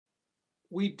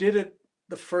We did it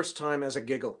the first time as a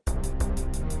giggle.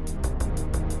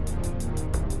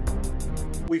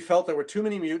 We felt there were too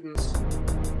many mutants.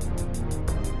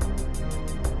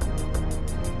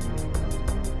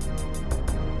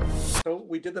 So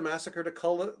we did the massacre to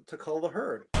cull the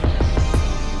herd.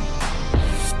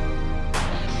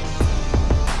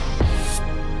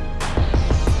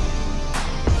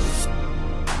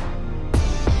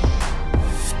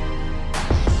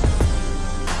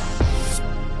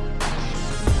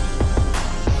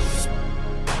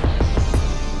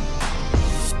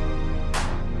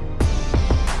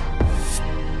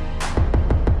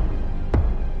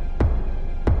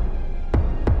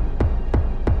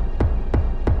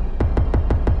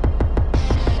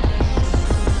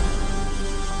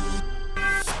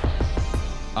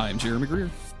 I'm Jeremy Greer.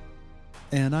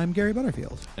 And I'm Gary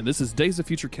Butterfield. And this is Days of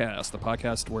Future Cast, the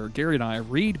podcast where Gary and I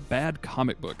read bad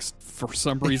comic books for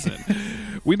some reason.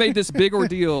 We made this big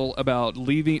ordeal about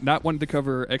not wanting to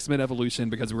cover X-Men Evolution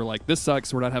because we were like, this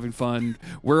sucks, we're not having fun,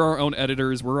 we're our own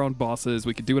editors, we're our own bosses,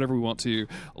 we can do whatever we want to.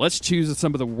 Let's choose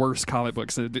some of the worst comic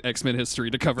books in X-Men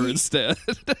history to cover instead.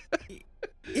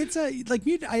 It's I like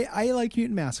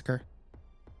Mutant Massacre.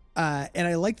 And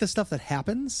I like the stuff that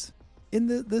happens in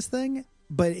this thing.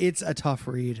 But it's a tough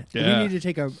read. Yeah. We need to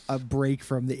take a break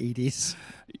from the 80s.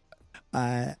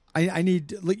 I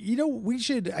need, like, we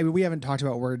should. I mean, we haven't talked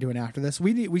about what we're doing after this.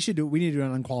 We need to do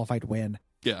an unqualified win.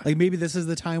 Yeah, like maybe this is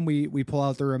the time we pull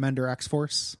out the Remender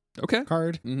X-Force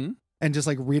card and just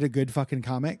like read a good fucking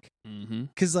comic.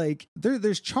 Because like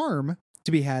there's charm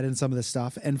to be had in some of this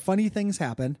stuff, and funny things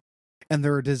happen, and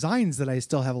there are designs that I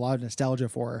still have a lot of nostalgia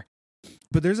for.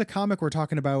 But there's a comic we're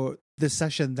talking about this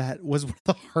session that was one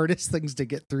of the hardest things to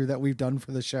get through that we've done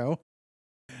for the show.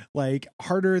 Like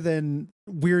harder than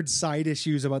weird side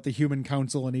issues about the Human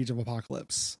Council in Age of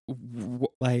Apocalypse.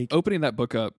 Like opening that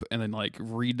book up and then like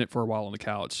reading it for a while on the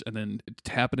couch and then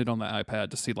tapping it on the iPad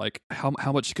to see like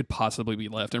how much could possibly be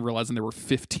left and realizing there were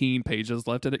 15 pages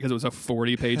left in it because it was a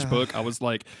 40-page book. I was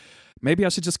like, maybe I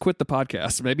should just quit the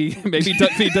podcast. Maybe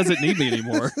Duckfeed doesn't need me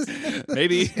anymore.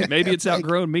 Maybe it's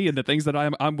outgrown me and the things that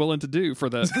I'm willing to do for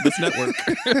this network.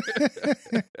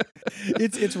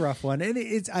 It's a rough one,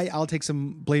 and I'll take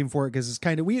some blame for it because it's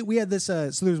kind of we had this. So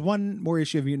there's one more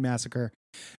issue of Mutant Massacre.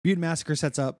 Mutant Massacre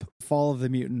sets up Fall of the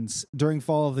Mutants. During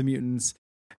Fall of the Mutants,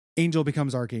 Angel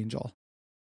becomes Archangel.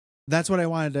 That's what I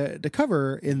wanted to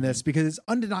cover in this because it's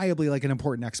undeniably like an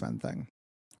important X-Men thing,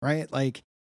 right? Like,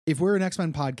 if we're an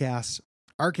X-Men podcast,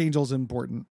 Archangel's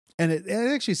important. And it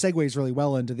actually segues really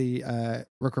well into the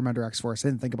Rick Remender X-Force. I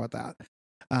didn't think about that.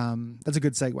 That's a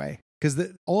good segue because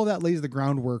all of that lays the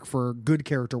groundwork for good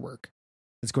character work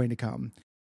that's going to come.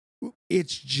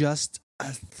 It's just a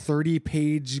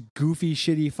 30-page goofy,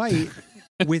 shitty fight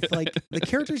with like the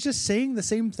characters just saying the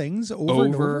same things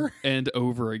over and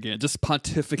over again, just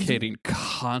pontificating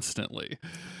constantly.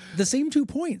 The same 2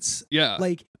 points. Yeah.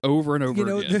 Like over and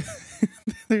over again.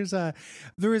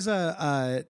 There is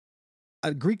a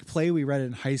Greek play we read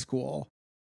in high school.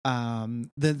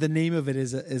 The name of it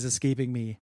is escaping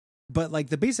me, but like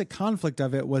the basic conflict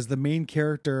of it was the main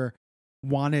character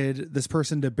wanted this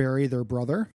person to bury their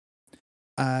brother,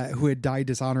 who had died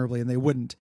dishonorably, and they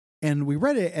wouldn't. And we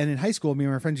read it, and in high school, me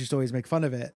and my friends used to always make fun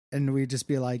of it, and we'd just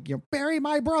be like, bury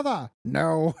my brother.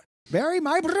 No. Bury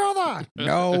my brother.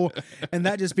 No. And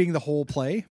that just being the whole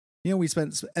play, we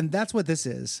spent, and that's what this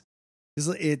is.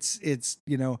 It's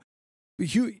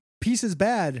peace is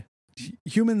bad.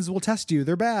 Humans will test you.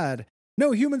 They're bad.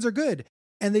 No, humans are good.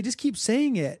 And they just keep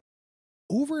saying it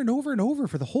over and over and over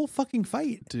for the whole fucking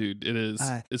fight. Dude, it is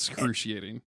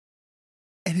excruciating.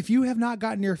 And if you have not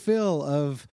gotten your fill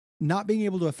of not being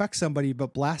able to affect somebody,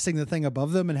 but blasting the thing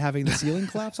above them and having the ceiling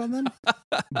collapse on them,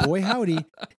 boy, howdy,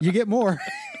 you get more.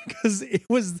 Because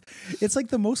it's like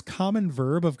the most common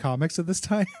verb of comics at this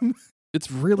time.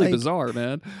 It's really bizarre,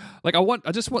 man. Like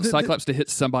I just want Cyclops to hit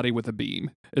somebody with a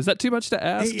beam. Is that too much to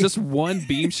ask? Just one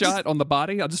beam shot on the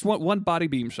body? I just want one body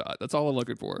beam shot. That's all I'm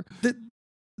looking for.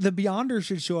 The Beyonders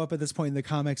should show up at this point in the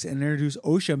comics and introduce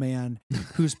OSHA Man,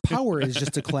 whose power is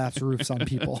just to collapse roofs on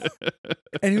people.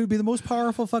 And he would be the most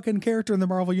powerful fucking character in the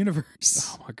Marvel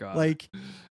Universe. Oh my God. Like,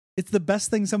 it's the best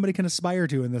thing somebody can aspire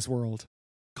to in this world.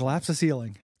 Collapse a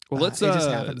ceiling. Well, it just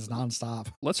happens nonstop.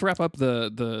 Let's wrap up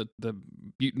the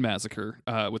Mutant Massacre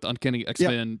with Uncanny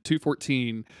X-Men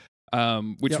 214,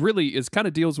 which really is kind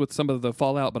of deals with some of the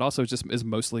fallout, but also just is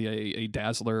mostly a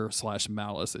Dazzler /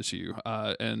 Malice issue.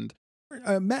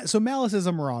 So Malice is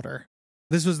a marauder.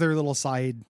 This was their little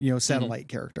side, satellite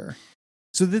character.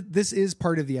 So this is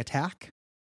part of the attack,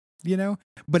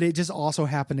 but it just also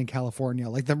happened in California.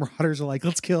 Like the Marauders are like,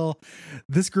 let's kill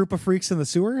this group of freaks in the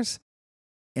sewers.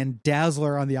 and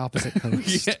Dazzler on the opposite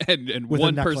coast. Yeah, and with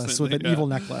one a necklace, person with an evil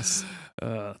necklace.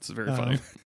 It's very funny.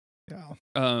 Yeah.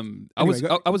 I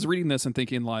was reading this and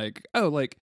thinking like, oh,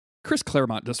 like Chris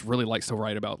Claremont just really likes to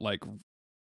write about like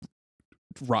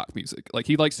rock music. Like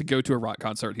he likes to go to a rock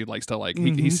concert. He likes to like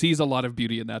he sees a lot of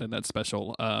beauty in that, and that's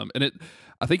special. And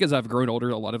I think as I've grown older,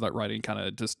 a lot of that writing kind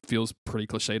of just feels pretty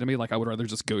cliche to me. Like I would rather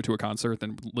just go to a concert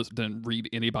than read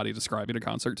anybody describing a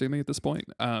concert to me at this point.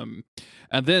 And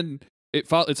then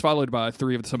it's followed by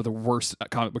three of some of the worst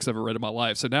comic books I've ever read in my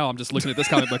life. So now I'm just looking at this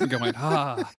comic book and going,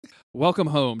 welcome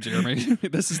home, Jeremy.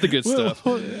 This is the good stuff.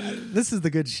 This is the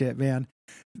good shit, man.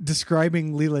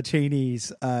 Describing Leela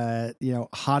Cheney's,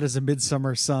 hot as a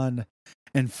midsummer sun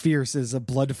and fierce as a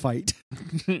blood fight.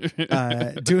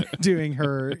 Doing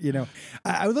her,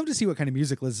 I would love to see what kind of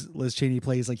music Liz Cheney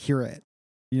plays, like hear it,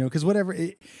 because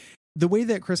the way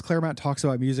that Chris Claremont talks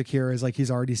about music here is like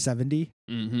he's already 70.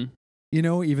 Mm-hmm.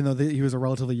 Even though he was a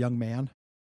relatively young man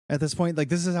at this point. Like,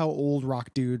 this is how old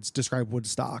rock dudes describe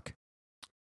Woodstock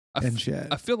and shit.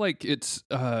 I feel like it's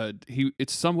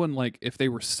someone like if they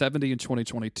were 70 in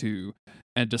 2022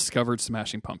 and discovered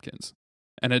Smashing Pumpkins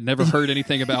and had never heard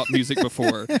anything about music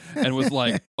before and was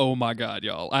like, oh my God,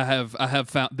 y'all, I have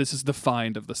found this is the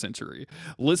find of the century.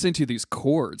 Listen to these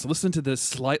chords. Listen to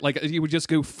this like you would just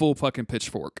go full fucking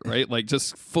Pitchfork, right? Like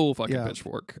just full fucking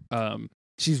Pitchfork.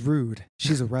 She's rude.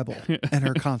 She's a rebel, and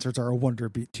her concerts are a wonder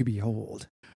to behold.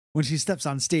 When she steps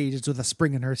on stage, it's with a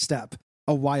spring in her step,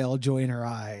 a wild joy in her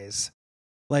eyes.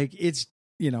 Like it's,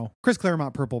 Chris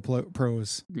Claremont purple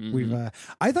prose. Mm-hmm.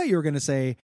 I thought you were going to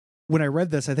say, when I read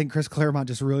this, I think Chris Claremont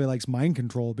just really likes mind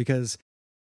control because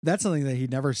that's something that he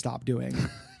never stopped doing.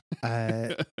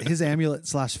 His amulet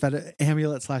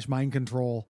 / mind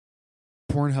control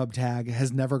Pornhub tag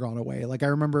has never gone away. Like I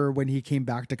remember when he came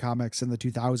back to comics in the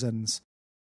 2000s,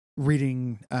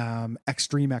 reading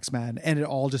Extreme X-Men, and it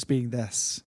all just being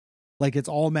this, like it's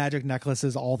all magic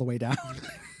necklaces all the way down.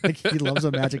 Like he loves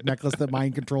a magic necklace that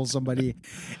mind controls somebody,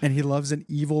 and he loves an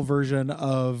evil version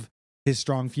of his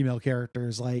strong female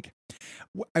characters. Like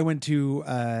I went to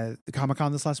the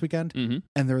Comic-Con this last weekend,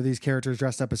 and there were these characters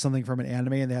dressed up as something from an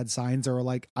anime, and they had signs that were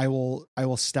like, I will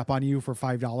step on you for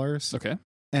 $5. Okay.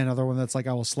 And another one that's like,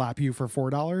 I will slap you for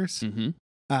 $4.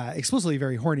 Explicitly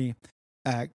very horny.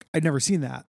 I'd never seen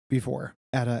that before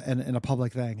in a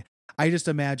public thing. I just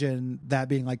imagine that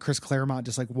being like Chris Claremont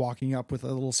just like walking up with a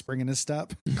little spring in his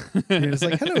step. It's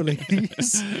like, hello,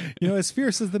 ladies. As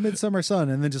fierce as the midsummer sun,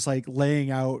 and then just like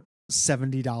laying out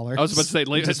 $70. I was about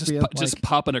to say, just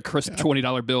popping a crisp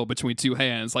 $20 bill between two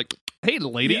hands, like, hey,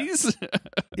 ladies.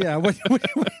 Yeah. What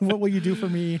will you do for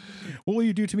me? What will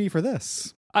you do to me for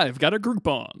this? I've got a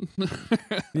Groupon.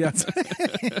 Yes.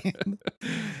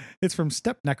 It's from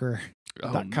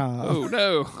stepnecker.com. Oh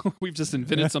no. We've just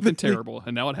invented something terrible,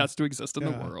 and now it has to exist in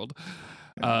the world.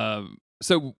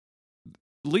 So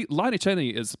Lana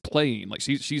Cheney is playing, like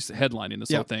she's headlining this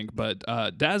whole thing, but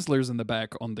Dazzler's in the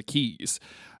back on the keys.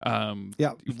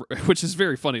 Which is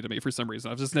very funny to me for some reason.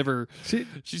 I've just never she's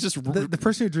just the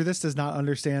person who drew this does not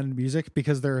understand music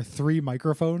because there are 3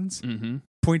 microphones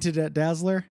pointed at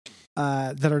Dazzler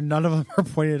that are none of them are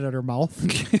pointed at her mouth.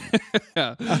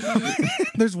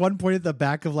 There's one point at the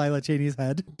back of Lila Cheney's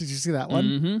head. Did you see that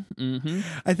one?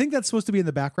 I think that's supposed to be in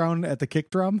the background at the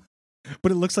kick drum,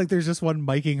 but it looks like there's just one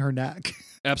miking her neck.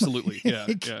 Absolutely. Yeah.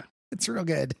 It's real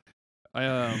good. What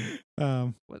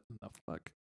the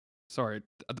fuck? Sorry,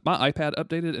 my iPad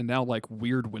updated, and now like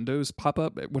weird windows pop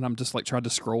up when I'm just like trying to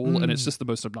scroll, and it's just the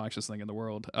most obnoxious thing in the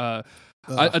world. I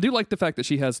do like the fact that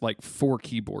she has like 4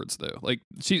 keyboards though, like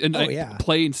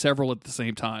playing several at the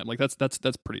same time. Like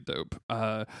that's pretty dope.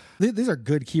 These are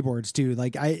good keyboards too.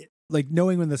 Like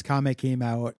knowing when this comic came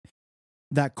out,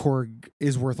 that Korg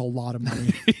is worth a lot of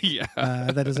money.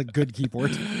 That is a good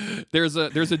keyboard. There's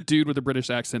a dude with a British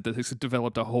accent that has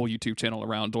developed a whole YouTube channel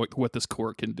around what this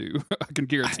Korg can do. I can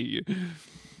guarantee you.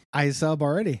 I sub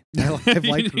already. I've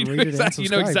rated and subscribed. You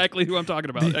know exactly who I'm talking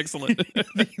about. Excellent.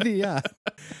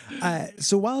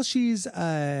 So while she's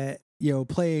playing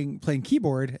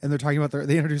keyboard, and they're talking about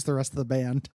they introduce the rest of the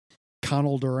band,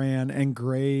 Connell Duran and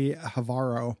Gray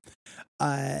Havaro.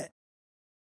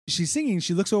 She's singing,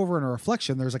 she looks over in her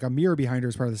reflection. There's like a mirror behind her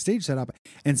as part of the stage setup,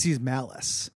 and sees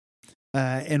Malice.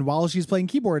 And while she's playing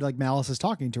keyboard, like Malice is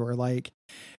talking to her, like,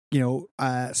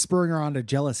 spurring her on to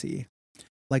jealousy.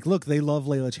 Like, look, they love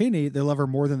Layla Cheney. They love her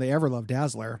more than they ever loved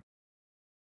Dazzler.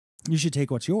 You should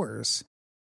take what's yours.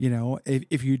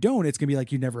 If you don't, it's going to be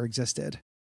like you never existed.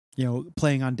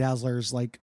 Playing on Dazzler's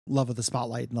like love of the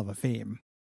spotlight and love of fame.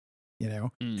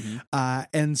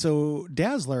 And so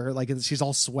Dazzler, like she's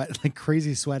all sweat, like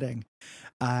crazy sweating.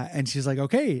 And she's like,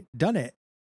 okay, done it.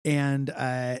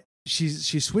 and she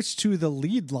switched to the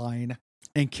lead line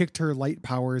and kicked her light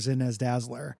powers in as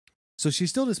Dazzler. So she's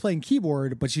still displaying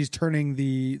keyboard, but she's turning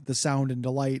the sound into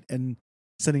light and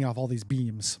sending off all these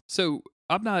beams. So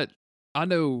I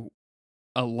know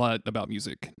a lot about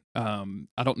music.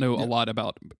 I don't know a lot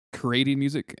about creating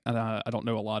music. I don't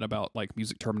know a lot about like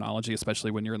music terminology,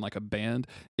 especially when you're in like a band.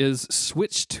 Is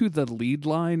switch to the lead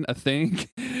line a thing?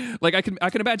 Like I can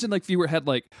imagine like if you had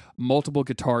like multiple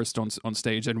guitarists on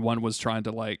stage and one was trying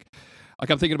to like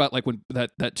I'm thinking about like when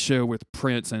that show with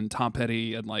Prince and Tom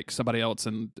Petty and like somebody else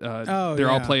and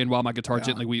they're all playing While My Guitar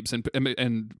Gently Weeps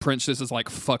and Prince just is like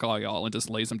fuck all y'all and just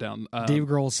lays them down. Dave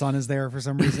Grohl's son is there for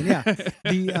some reason. Yeah.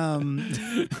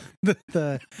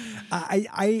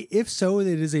 I if so, it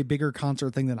is a bigger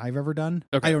concert thing than I've ever done.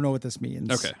 Okay. I don't know what this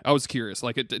means. Okay, I was curious.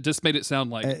 Like it just made it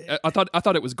sound like I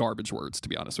thought it was garbage words, to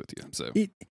be honest with you. So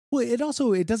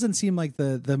it doesn't seem like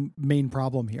the main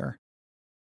problem here.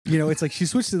 You know, it's like she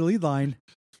switched to the lead line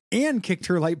and kicked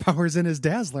her light powers in as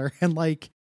Dazzler, and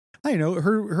like I don't know,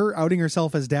 her outing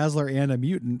herself as Dazzler and a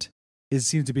mutant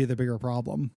seems to be the bigger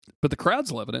problem. But the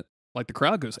crowd's loving it. Like the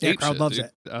crowd goes, the crowd loves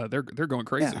it. They're going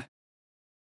crazy. Yeah.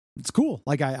 It's cool.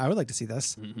 Like I would like to see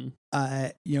this. Mm-hmm.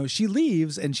 You know, she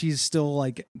leaves and she's still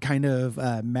like kind of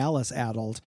malice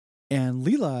addled, and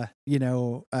Leela,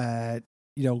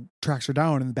 tracks her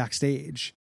down in the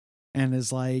backstage, and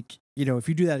is like, you know, if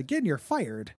you do that again, you're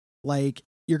fired. Like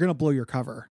you're gonna blow your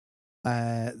cover.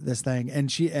 This thing, and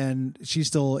she's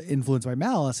still influenced by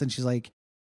malice, and she's like,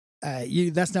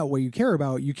 that's not what you care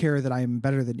about. You care that I'm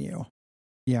better than you.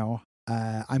 You know,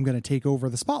 I'm gonna take over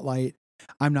the spotlight.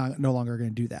 I'm no longer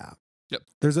going to do that. Yep.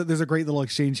 There's a great little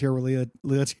exchange here where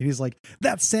Leela Cheney's like,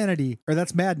 that's sanity or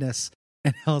that's madness.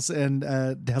 And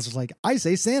Dazzler's like, I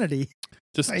say sanity.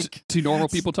 Just like, two normal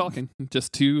people talking.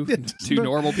 Just two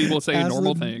normal people saying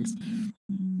normal things.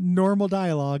 Normal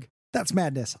dialogue. That's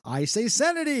madness. I say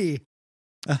sanity.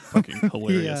 Fucking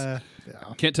hilarious.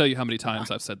 Yeah. Can't tell you how many times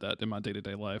I've said that in my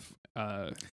day-to-day life.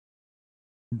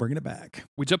 Bringing it back.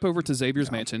 We jump over to Xavier's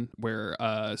mansion where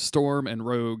Storm and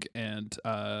Rogue and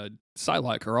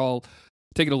Psylocke are all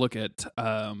taking a look at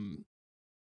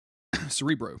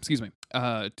Cerebro, excuse me,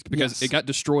 because it got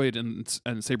destroyed in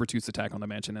Sabretooth's attack on the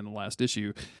mansion in the last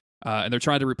issue. And they're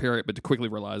trying to repair it, but to quickly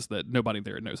realize that nobody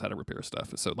there knows how to repair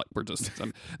stuff. So like we're just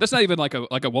that's not even like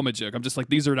a woman joke. I'm just like,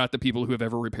 these are not the people who have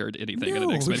ever repaired anything in an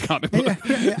X-Men comic book.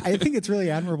 I think it's really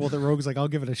admirable that Rogue's like, I'll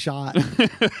give it a shot.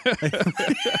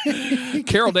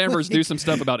 Carol Danvers do some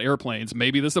stuff about airplanes.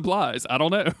 Maybe this applies. I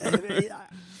don't know.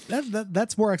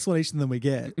 That's more explanation than we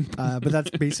get. But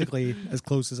that's basically as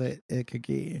close as it could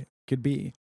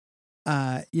be.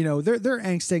 You know, they're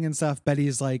angsting and stuff.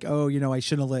 Betty's like, oh, you know, I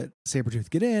shouldn't have let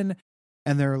Sabretooth get in.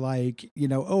 And they're like, you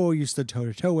know, oh, you stood toe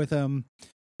to toe with him.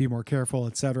 Be more careful,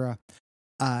 etc.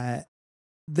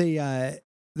 They're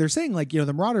saying like, you know,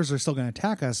 the Marauders are still going to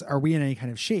attack us. Are we in any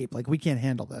kind of shape? Like, we can't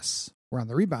handle this. We're on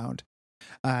the rebound.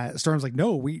 Storm's like,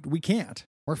 no, we can't.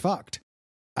 We're fucked.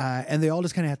 And they all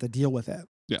just kind of have to deal with it.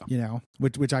 Yeah. You know,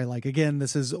 which I like. Again,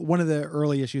 this is one of the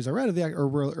early issues I read of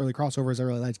early crossovers I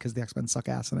really liked because the X-Men suck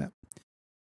ass in it.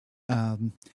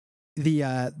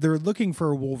 They're looking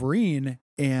for Wolverine,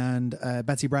 and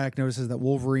Betsy Braddock notices that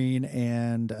Wolverine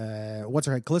and what's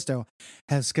her head, Callisto,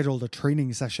 has scheduled a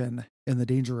training session in the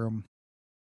Danger Room.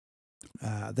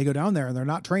 They go down there and they're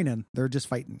not training; they're just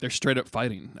fighting. They're straight up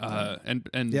fighting.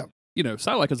 And yep. You know,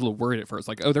 Psylocke is a little worried at first,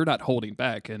 like, oh, they're not holding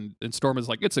back, and Storm is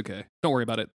like, it's okay, don't worry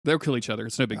about it. They'll kill each other.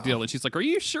 It's no big deal. And she's like, are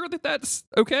you sure that that's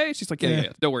okay? She's like, yeah,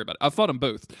 don't worry about it. I've fought them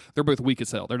both. They're both weak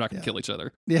as hell. They're not gonna kill each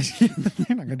other. Yeah,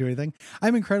 they're not gonna do anything.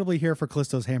 I'm incredibly here for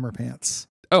Callisto's hammer pants.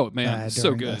 Oh man,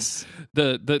 so good. This.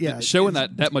 The showing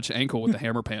that much ankle with the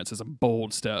hammer pants is a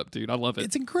bold step, dude. I love it.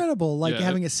 It's incredible, like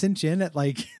having it cinch in at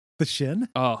like the shin.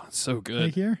 Oh, so good.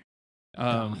 Right here.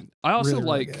 I also really,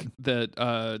 like really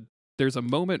that. There's a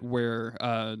moment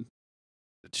where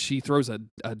she throws a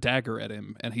dagger at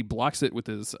him, and he blocks it with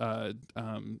his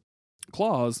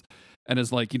claws, and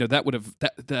is like, you know, that would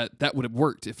have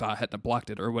worked if I hadn't blocked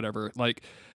it or whatever. Like,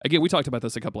 again, we talked about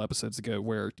this a couple episodes ago,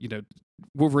 where, you know,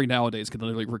 Wolverine nowadays can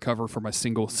literally recover from a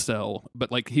single cell,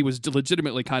 but like he was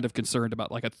legitimately kind of concerned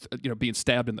about like being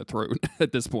stabbed in the throat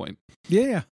at this point.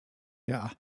 Yeah.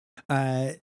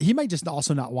 He might just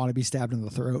also not want to be stabbed in the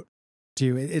throat.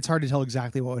 Too. It's hard to tell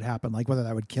exactly what would happen, like whether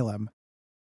that would kill him.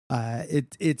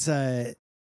 It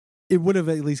would have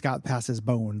at least got past his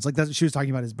bones. Like she was talking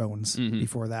about his bones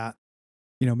before that,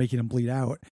 you know, making him bleed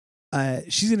out.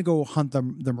 She's gonna go hunt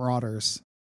the Marauders,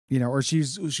 you know, or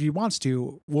she wants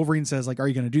to. Wolverine says like, "Are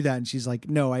you gonna do that?" And she's like,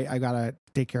 "No, I gotta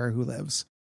take care of who lives.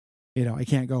 You know, I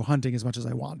can't go hunting as much as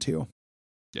I want to."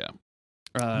 Yeah.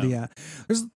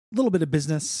 There's a little bit of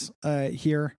business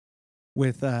here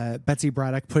with Betsy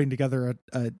Braddock putting together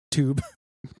a tube.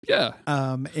 Yeah.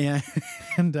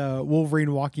 And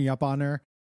Wolverine walking up on her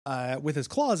with his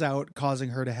claws out, causing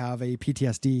her to have a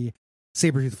PTSD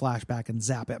Sabretooth flashback and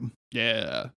zap him.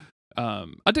 Yeah.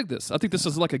 I dig this. I think this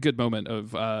is like a good moment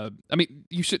of, I mean,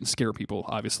 you shouldn't scare people,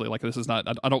 obviously. Like, this is not,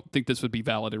 I don't think this would be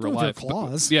valid in real life.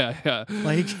 Claws. But, yeah.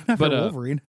 Like, but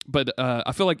Wolverine. But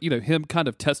I feel like, him kind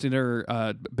of testing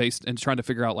her based and trying to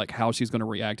figure out like how she's going to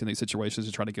react in these situations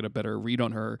and trying to get a better read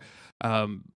on her.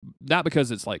 Not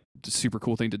because it's like a super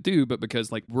cool thing to do, but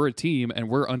because like we're a team and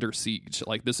we're under siege.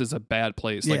 Like, this is a bad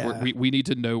place. Yeah. Like we need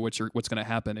to know what's going to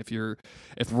happen if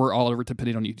we're all ever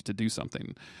depending on you to do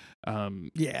something.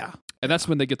 Yeah. And that's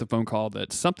when they get the phone call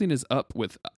that something is up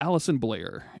with Allison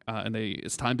Blair, and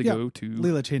it's time to go to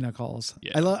Leela Chena calls.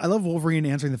 Yeah. I love Wolverine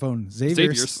answering the phone.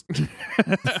 Xavier's.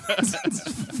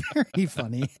 It's very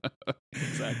funny.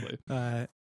 Exactly.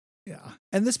 Yeah.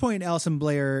 At this point, Allison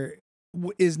Blair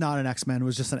is not an X-Men;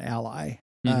 was just an ally.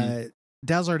 Mm-hmm.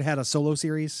 Dazzler had a solo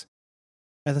series.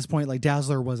 At this point, like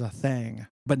Dazzler was a thing,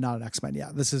 but not an X-Men.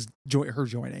 Yeah, this is her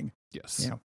joining. Yes.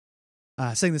 Yeah.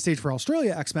 Setting the stage for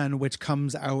Australia X-Men, which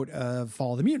comes out of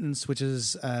Fall of the Mutants, which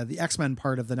is the X-Men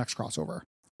part of the next crossover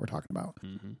we're talking about.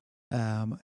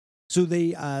 Mm-hmm. So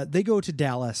they go to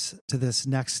Dallas to this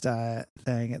next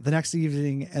thing the next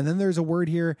evening, and then there's a word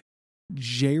here,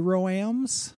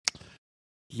 J-Roams.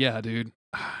 Yeah, dude.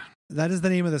 That is the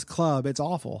name of this club. It's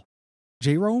awful.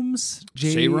 J-Roams?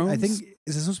 J-Roams? I think,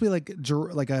 is this supposed to be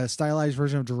like a stylized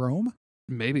version of Jerome?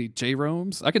 Maybe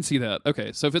J-Roams. I can see that.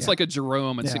 Okay, so if it's like a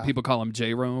Jerome and see people call him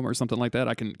J-Rome or something like that,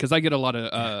 I can, because I get a lot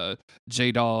of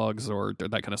J-Dogs or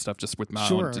that kind of stuff just with my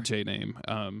own J name.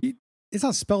 It's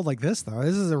not spelled like this though.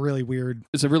 This is a really weird.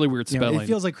 It's a really weird spelling. It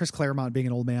feels like Chris Claremont being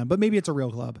an old man, but maybe it's a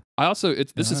real club. I also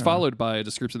this is followed by a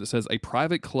description that says a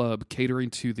private club catering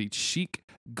to the chic,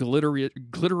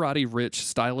 glitterati rich,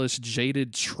 stylish,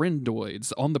 jaded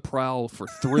trendoids on the prowl for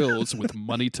thrills with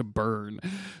money to burn.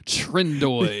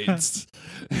 Trendoids.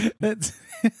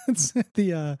 It's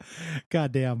the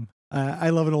goddamn. I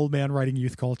love an old man writing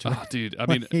youth culture. Oh, dude, I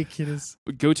mean, it is.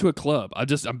 Go to a club.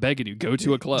 I'm begging you, go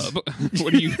to a club.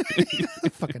 What do you?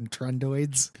 Fucking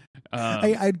trendoids.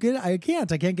 I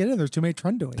can't get in. There's too many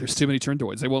trendoids. There's too many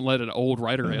trendoids. They won't let an old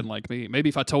writer in like me. Maybe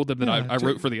if I told them that I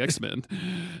wrote for the X-Men.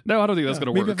 No, I don't think that's going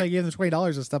to work. Maybe if I gave them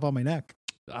 $20 to step on my neck.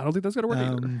 I don't think that's going to work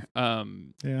either.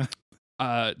 Yeah.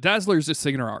 Dazzler's just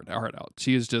singing her heart out.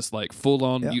 She is just like full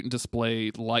on mutant display,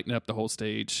 lighting up the whole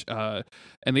stage. And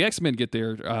the X-Men get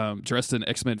there dressed in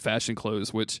X-Men fashion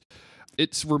clothes, which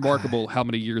it's remarkable how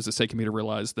many years it's taken me to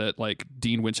realize that like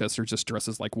Dean Winchester just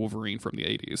dresses like Wolverine from the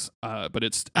 80s. But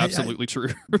it's absolutely true.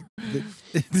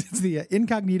 It's the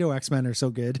incognito X-Men are so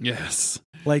good. Yes.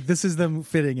 Like this is them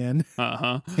fitting in.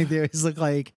 Uh-huh. They always look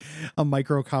like a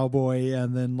micro cowboy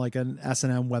and then like an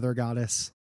S&M weather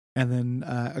goddess. And then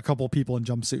a couple people in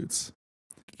jumpsuits.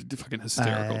 Fucking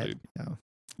hysterical, dude. Yeah,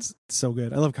 it's so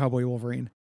good. I love Cowboy Wolverine.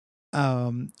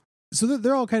 So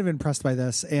they're all kind of impressed by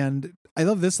this, and I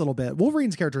love this little bit.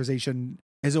 Wolverine's characterization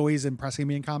is always impressing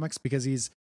me in comics because he's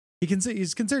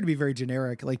considered to be very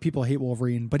generic. Like people hate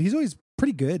Wolverine, but he's always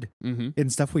pretty good in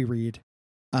stuff we read.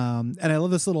 And I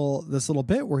love this little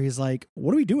bit where he's like,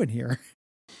 "What are we doing here?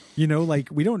 Like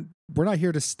we're not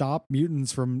here to stop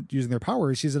mutants from using their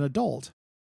powers. She's an adult."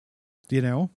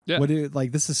 Yeah.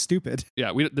 This is stupid.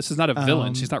 Yeah, this is not a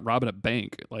villain. She's not robbing a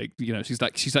bank. Like, she's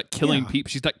not killing people.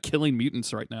 She's not killing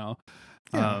mutants right now.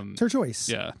 Yeah, it's her choice.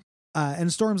 Yeah.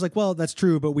 And Storm's like, well, that's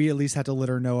true, but we at least had to let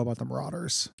her know about the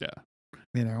Marauders. Yeah.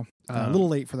 A little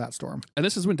late for that, Storm. And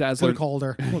this is when Dazzler called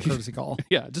her. A little courtesy call.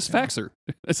 Yeah, just fax her.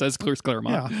 It says Chris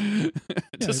Claremont. Yeah.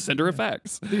 Just send her a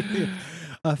fax.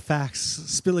 A fax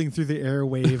spilling through the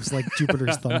airwaves like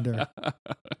Jupiter's thunder.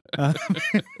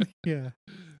 Yeah.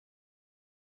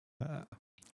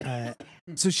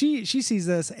 So she sees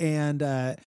this and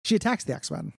she attacks the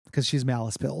X-Men because she's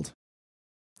malice pilled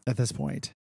at this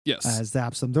point. Yes.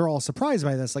 Zaps them. They're all surprised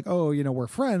by this, like, oh, we're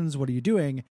friends. What are you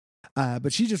doing?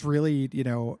 But she just really,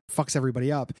 fucks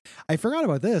everybody up. I forgot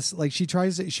about this. Like she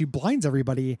blinds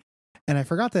everybody. And I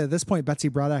forgot that at this point, Betsy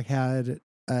Braddock had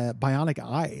bionic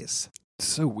eyes.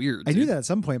 So weird. I knew that at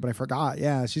some point, but I forgot.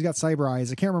 Yeah. She's got cyber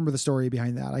eyes. I can't remember the story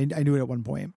behind that. I knew it at one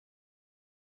point.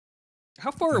 How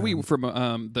far are we from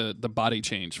the body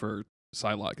change for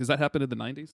Psylocke? Does that happen in the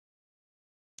 90s?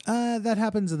 That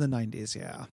happens in the 90s,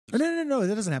 yeah. Or no,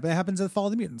 that doesn't happen. It happens at Fall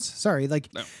of the Mutants. Sorry,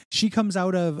 she comes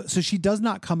out of... So she does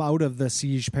not come out of the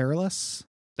Siege Perilous.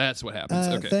 That's what happens.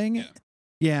 Okay. Thing.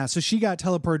 Yeah, so she got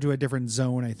teleported to a different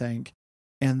zone, I think.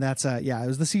 And that's, it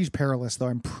was the Siege Perilous, though,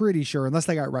 I'm pretty sure, unless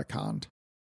they got retconned.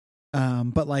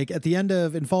 But like at the end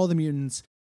of In Fall of the Mutants,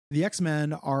 the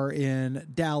X-Men are in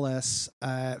Dallas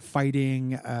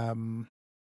fighting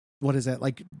what is it?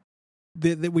 Like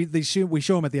we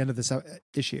show them at the end of this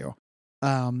issue.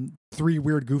 3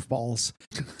 weird goofballs,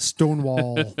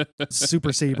 Stonewall,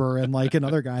 Super Saber, and like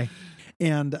another guy.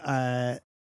 And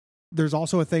there's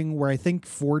also a thing where I think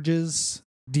Forge's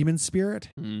demon spirit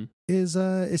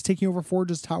is taking over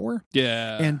Forge's tower.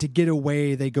 Yeah. And to get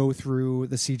away, they go through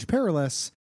the Siege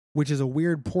Perilous, which is a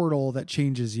weird portal that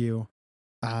changes you.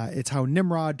 It's how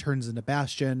Nimrod turns into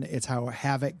Bastion. It's how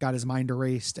Havoc got his mind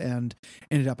erased and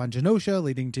ended up on Genosha,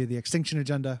 leading to the Extinction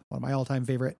Agenda, one of my all-time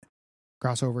favorite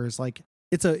crossovers. Like,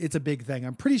 it's a big thing.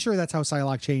 I'm pretty sure that's how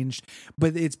Psylocke changed,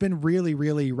 but it's been really,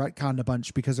 really retconned a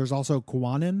bunch because there's also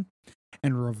Kwanin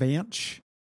and Revanche.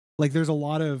 Like, there's a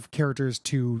lot of characters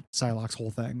to Psylocke's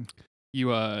whole thing. You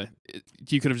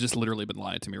could have just literally been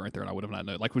lying to me right there, and I would have not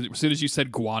known. Like, as soon as you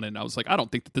said Guanin, I was like, I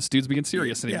don't think that this dude's being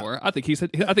serious anymore. I think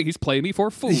he's playing me for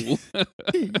a fool.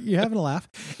 You having a laugh?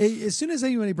 As soon as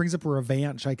anybody brings up a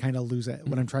Revanche, I kind of lose it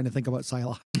when I'm trying to think about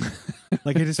Psylocke.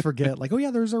 Like, I just forget. Like, oh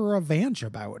yeah, there's a Revanche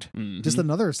about just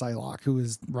another Psylocke who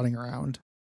is running around.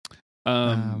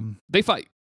 They fight.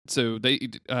 So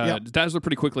Dazzler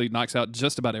pretty quickly knocks out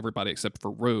just about everybody except for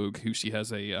Rogue, who she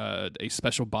has a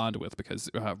special bond with because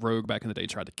Rogue back in the day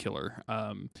tried to kill her.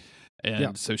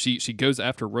 So she goes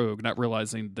after Rogue, not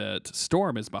realizing that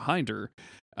Storm is behind her,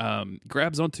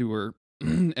 grabs onto her,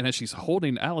 and as she's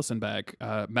holding Allison back,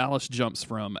 Malice jumps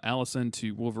from Allison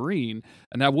to Wolverine,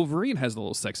 and now Wolverine has the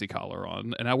little sexy collar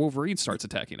on, and now Wolverine starts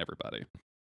attacking everybody.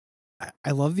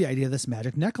 I love the idea of this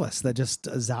magic necklace that just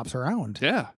zaps around.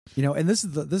 Yeah. And this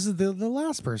is the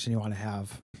last person you want to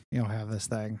have this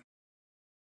thing.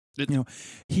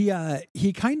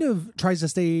 He kind of tries to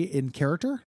stay in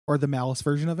character, or the Malice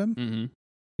version of him.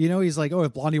 Mm-hmm. He's like, oh,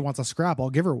 if Blondie wants a scrap,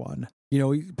 I'll give her one.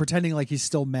 Pretending like he's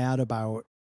still mad about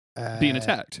being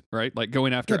attacked, right? Like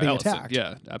going after being Allison. attacked.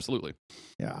 Yeah, absolutely.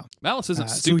 Yeah. Malice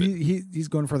isn't stupid. So he's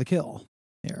going for the kill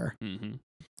here. Mm-hmm.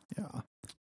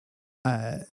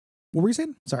 Yeah. What were you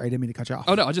saying? Sorry, I didn't mean to cut you off.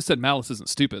 Oh no, I just said Malice isn't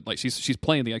stupid. Like she's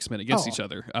playing the X-Men against each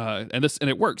other, and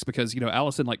it works because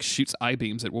Allison like shoots eye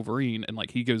beams at Wolverine, and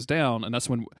like he goes down, and that's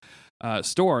when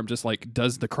Storm just like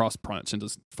does the cross punch and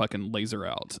just fucking laser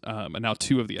out, and now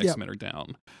 2 of the X-Men are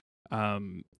down.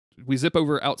 We zip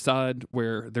over outside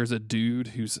where there's a dude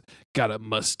who's got a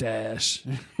mustache.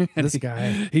 This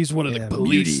guy, he's one of the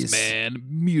police, man.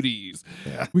 Muties.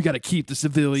 Yeah. We got to keep the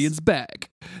civilians back,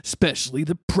 especially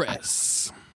the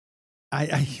press.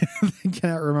 I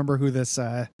cannot remember who this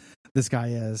guy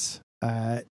is.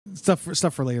 Stuff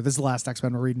for later. This is the last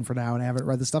X-Men we're reading for now, and I haven't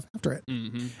read the stuff after it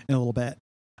in a little bit.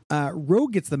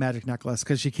 Rogue gets the magic necklace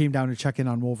because she came down to check in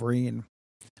on Wolverine,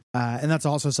 and that's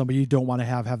also somebody you don't want to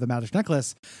have the magic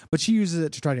necklace. But she uses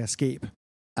it to try to escape.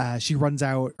 She runs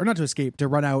out, or not to escape, to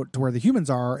run out to where the humans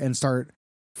are and start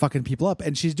fucking people up.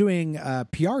 And she's doing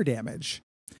PR damage.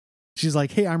 She's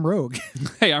like, hey, I'm Rogue.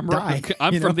 Hey, I'm Rogue.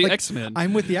 I'm from the X-Men.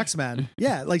 I'm with the X-Men.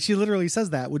 Yeah, like she literally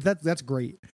says that. That's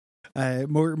great.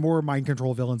 More mind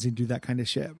control villains can do that kind of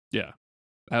shit. Yeah,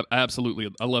 absolutely.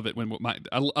 I love it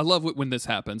I love it when this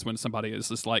happens, when somebody is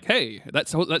just like, hey,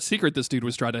 that secret this dude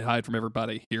was trying to hide from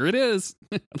everybody. Here it is.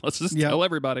 Let's just tell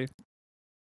everybody.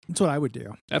 That's what I would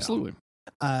do. Absolutely.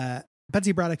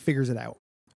 Betsy Braddock figures it out.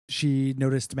 She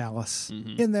noticed Malice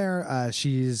in there.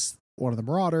 She's one of the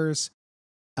Marauders.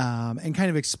 And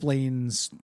kind of explains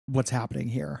what's happening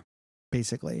here,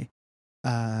 basically.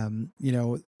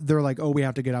 They're like, oh, we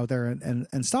have to get out there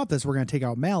and stop this. We're going to take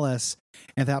out Malice.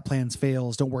 And if that plan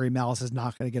fails, don't worry, Malice is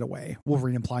not going to get away.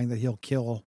 Wolverine implying that he'll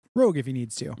kill Rogue if he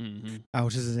needs to,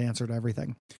 which is his answer to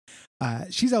everything.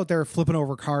 She's out there flipping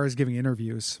over cars, giving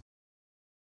interviews.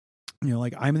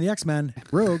 Like, I'm in the X-Men.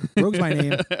 Rogue's my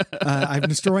name. I'm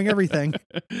destroying everything.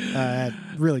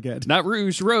 Really good. Not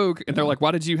Rouge, Rogue. And they're like, why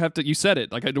did you have to, you said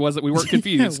it. Like, it wasn't, we weren't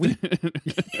confused.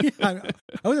 I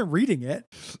wasn't reading it.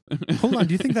 Hold on.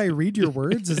 Do you think that I read your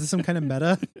words? Is this some kind of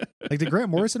meta? Like, did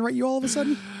Grant Morrison write you all of a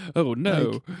sudden? Oh,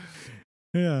 no.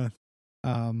 Yeah.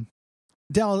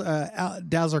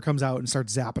 Dazzler comes out and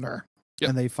starts zapping her. Yep.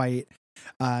 And they fight,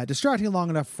 distracting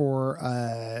long enough for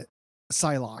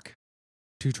Psylocke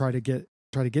to try to get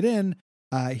in.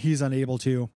 He's unable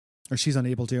to, or she's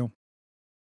unable to.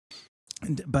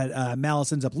 But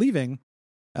Malice ends up leaving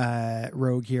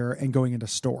Rogue here and going into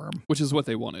Storm, which is what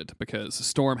they wanted, because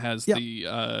Storm has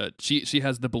the she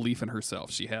has the belief in herself.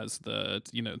 she has the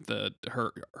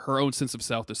her own sense of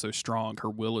self is so strong, her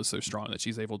will is so strong that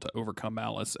she's able to overcome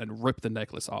Malice and rip the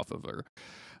necklace off of her.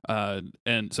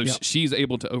 And so she's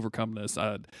able to overcome this,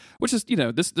 which is,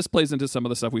 this plays into some of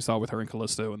the stuff we saw with her and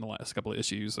Callisto in the last couple of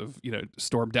issues of,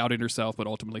 Storm doubting herself, but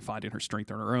ultimately finding her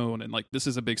strength on her own. And like, this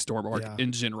is a big Storm arc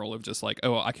in general of just like,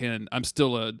 I'm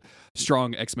still a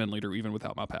strong X-Men leader even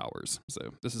without my powers.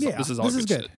 So this is all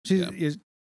good.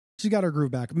 She got her groove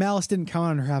back. Malice didn't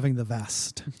count on her having the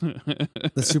vest,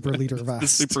 the super leader vest. The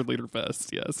super leader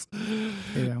vest, yes.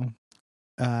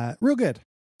 Real good.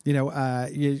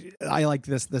 I like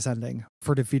this ending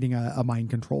for defeating a mind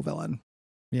control villain.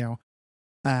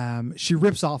 She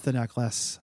rips off the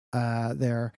necklace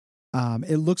there.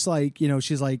 It looks like,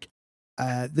 she's like,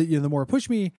 the more push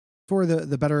me for,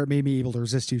 the better it made me able to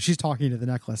resist you. She's talking to the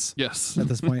necklace. Yes. At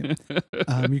this point,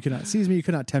 you cannot seize me. You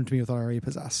cannot tempt me with what I already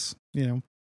possess.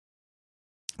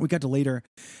 We got to later.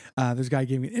 There's a guy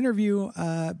giving an interview,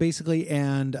 basically,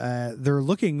 and they're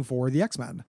looking for the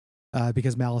X-Men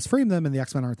because Malice framed them, and the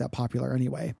X-Men aren't that popular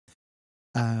anyway.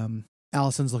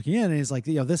 Allison's looking in, and he's like,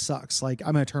 this sucks. Like,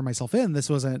 I'm going to turn myself in. This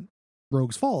wasn't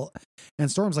Rogue's fault. And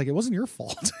Storm's like, it wasn't your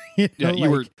fault. You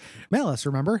were Malice.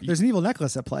 Remember, there's an evil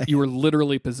necklace at play. You were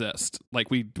literally possessed. Like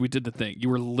we did the thing. You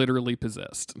were literally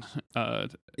possessed.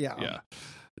 Yeah.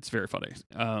 It's very funny.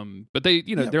 But they,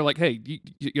 they're like, hey,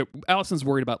 Allison's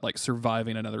worried about like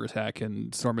surviving another attack,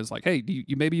 and Storm is like, hey,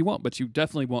 maybe you won't, but you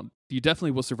definitely won't. You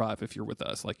definitely will survive if you're with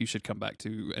us. Like, you should come back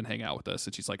to and hang out with us.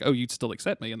 And she's like, oh, you'd still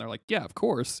accept me? And they're like, yeah, of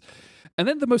course. And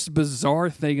then the most bizarre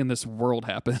thing in this world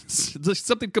happens. There's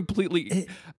something completely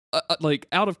like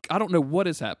out of, I don't know what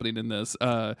is happening in this.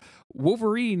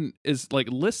 Wolverine is like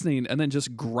listening and then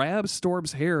just grabs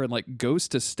Storm's hair and like goes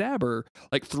to stab her,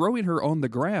 like throwing her on the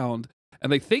ground.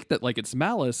 And they think that like it's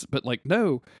Malice, but like,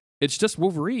 no, it's just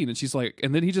Wolverine. And she's like,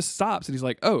 and then he just stops and he's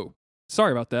like, oh,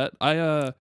 sorry about that.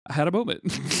 I had a moment.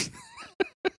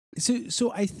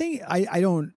 So I think I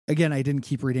didn't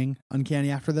keep reading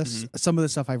Uncanny after this. Mm-hmm. Some of the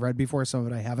stuff I've read before, some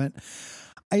of it I haven't.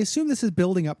 I assume this is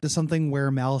building up to something where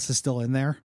Malice is still in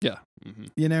there. Yeah.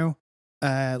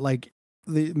 Mm-hmm. Like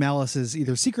the Malice is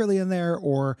either secretly in there,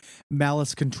 or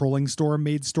Malice controlling Storm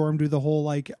made Storm do the whole,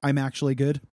 like, I'm actually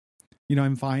good.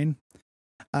 I'm fine.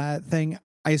 Thing.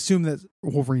 I assume that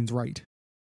Wolverine's right.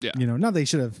 Yeah. Not they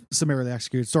should have summarily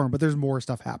executed Storm, but there's more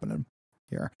stuff happening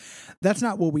here. That's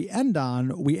not what we end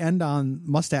on. We end on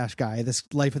Mustache Guy, this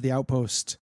Life at the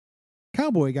Outpost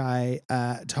cowboy guy,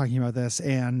 talking about this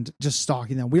and just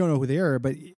stalking them. We don't know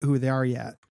who they are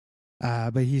yet.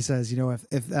 But he says,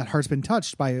 if that heart's been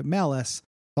touched by Malice,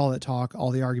 all that talk,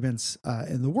 all the arguments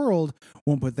in the world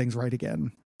won't put things right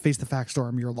again. Face the fact,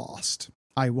 Storm, you're lost.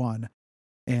 I won.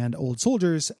 And old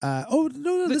soldiers.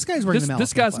 This guy's wearing the Malice.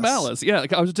 This guy's necklace. Malice. Yeah,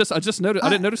 I just noticed. I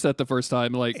didn't notice that the first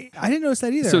time. Like, I didn't notice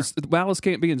that either. So Malice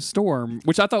can't be in Storm,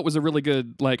 which I thought was a really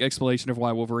good like explanation of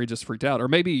why Wolverine just freaked out, or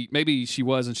maybe she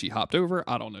was and she hopped over.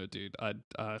 I don't know, dude. I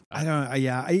don't.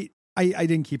 Yeah, I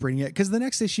didn't keep reading it because the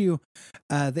next issue,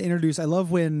 they introduce. I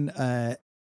love when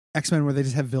X-Men where they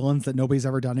just have villains that nobody's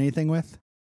ever done anything with.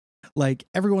 Like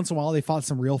every once in a while, they fought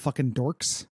some real fucking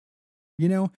dorks,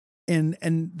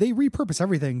 And they repurpose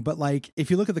everything, but like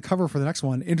if you look at the cover for the next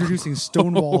one, introducing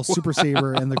Stonewall, Super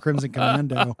Saber, and the Crimson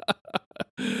Commando,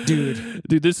 dude,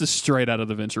 this is straight out of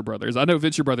the Venture Brothers. I know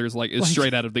Venture Brothers is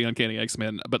straight out of the Uncanny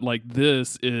X-Men, but like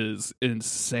this is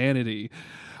insanity.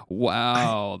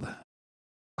 Wow,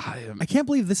 I can't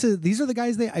believe these are the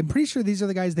guys I'm pretty sure these are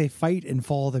the guys they fight in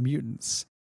Fall of the Mutants.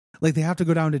 Like they have to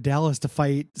go down to Dallas to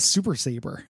fight Super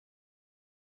Saber.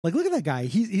 Like, look at that guy.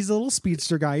 He's a little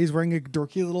speedster guy. He's wearing a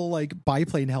dorky little, like,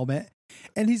 biplane helmet.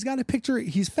 And he's got a picture.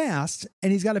 He's fast.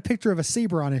 And he's got a picture of a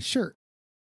saber on his shirt.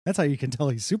 That's how you can tell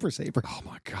he's Super Saber. Oh,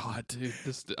 my God, dude.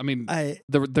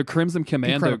 The Crimson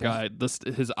Commando incredible. Guy,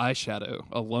 his eyeshadow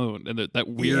alone. And that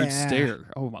weird stare.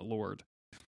 Oh, my Lord.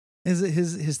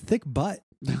 His thick butt.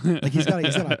 Like, he's got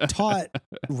a taut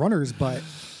runner's butt.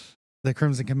 The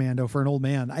Crimson Commando for an old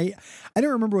man. I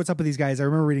don't remember what's up with these guys. I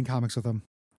remember reading comics with them.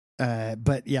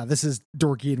 But yeah, this is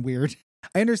dorky and weird.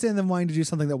 I understand them wanting to do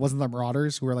something that wasn't the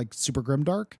Marauders, who are like super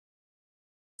grimdark.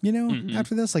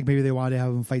 After this, like maybe they wanted to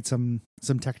have them fight some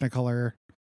Technicolor,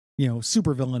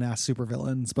 super villain-ass super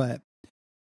villains, but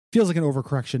feels like an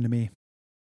overcorrection to me.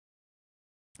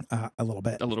 A little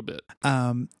bit.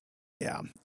 Yeah.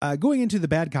 Going into the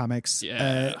bad comics.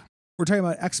 Yeah. We're talking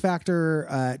about X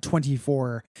Factor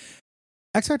 24.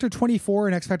 X Factor 24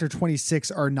 and X Factor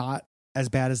 26 are not as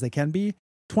bad as they can be.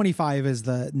 25 is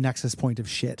the nexus point of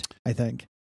shit, I think.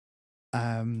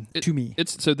 To me,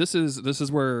 this is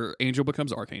where Angel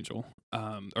becomes Archangel,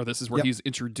 or this is where he's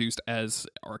introduced as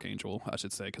Archangel, I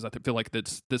should say, because I feel like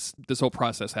this whole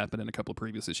process happened in a couple of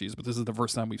previous issues, but this is the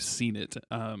first time we've seen it.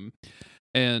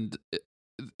 And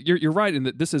you're right in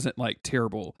that this isn't like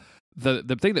terrible,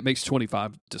 the thing that makes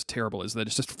 25 just terrible is that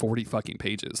it's just 40 fucking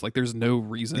pages. Like there's no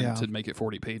reason to make it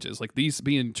 40 pages. Like these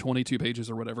being 22 pages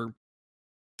or whatever,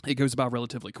 it goes by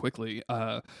relatively quickly.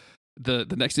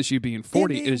 The next issue being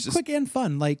 40 is just quick and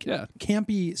fun, like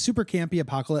campy, super campy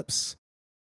apocalypse.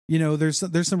 You know,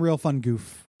 there's some real fun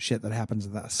goof shit that happens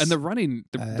in this. And the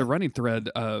running thread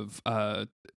of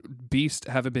Beast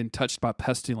having been touched by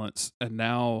pestilence, and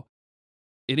now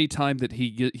anytime that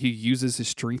he uses his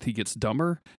strength, he gets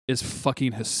dumber, is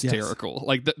fucking hysterical. Yes.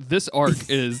 Like this arc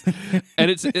is,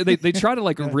 and they try to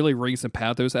like really wring some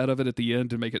pathos out of it at the end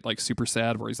to make it like super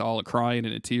sad, where he's all crying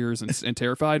and in tears and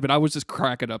terrified. But I was just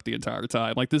cracking up the entire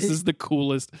time. Like this is the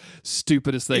coolest,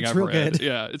 stupidest thing I've read. Good.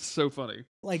 Yeah, it's so funny.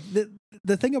 Like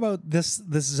the thing about this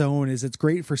zone is it's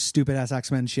great for stupid ass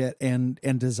X-Men shit and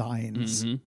designs.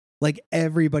 Mm-hmm. Like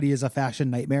everybody is a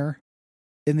fashion nightmare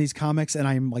in these comics, and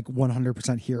I'm like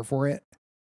 100% here for it.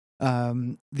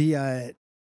 So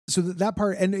that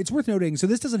part, and it's worth noting, so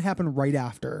this doesn't happen right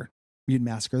after Mutant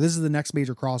Massacre. This is the next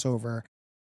major crossover.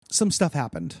 Some stuff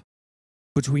happened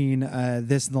between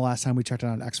this and the last time we checked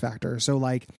out on X Factor. So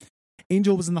like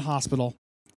Angel was in the hospital.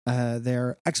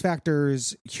 Their X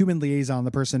Factor's human liaison,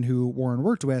 the person who Warren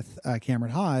worked with,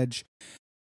 Cameron Hodge,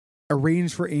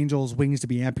 arranged for Angel's wings to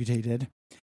be amputated,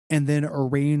 and then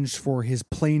arranged for his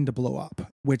plane to blow up,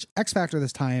 which X Factor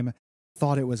this time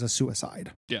thought it was a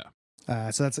suicide. Yeah.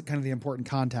 So that's kind of the important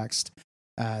context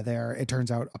there. It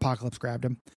turns out Apocalypse grabbed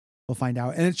him. We'll find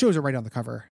out. And it shows it right on the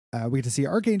cover. We get to see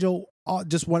Archangel.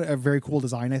 Just a very cool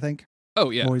design, I think.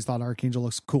 Oh, yeah. I've always thought Archangel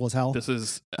looks cool as hell. This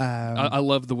is, I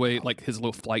love the way, like, his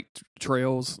little flight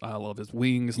trails. I love his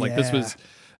wings. Like,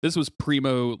 this was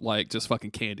primo, like, just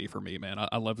fucking candy for me, man.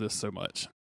 I love this so much.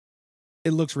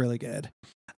 It looks really good.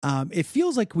 It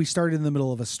feels like we started in the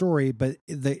middle of a story, but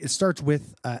it starts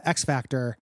with X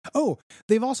Factor. Oh,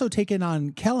 they've also taken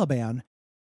on Caliban,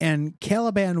 and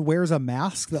Caliban wears a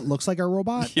mask that looks like a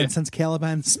robot. Yeah. And since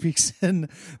Caliban speaks in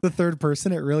the third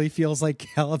person, it really feels like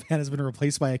Caliban has been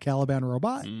replaced by a Caliban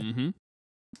robot. Mm-hmm.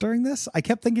 During this, I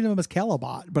kept thinking of him as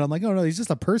Calibot, but I'm like, oh no, he's just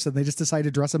a person. They just decided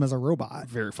to dress him as a robot.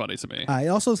 Very funny to me. It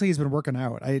also looks like he's been working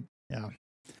out.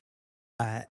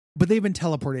 But they've been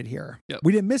teleported here. Yep.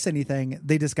 We didn't miss anything.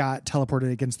 They just got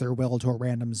teleported against their will to a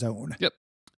random zone. Yep.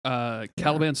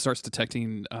 Caliban starts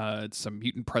detecting some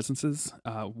mutant presences.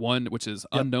 One which is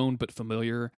unknown but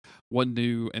familiar, one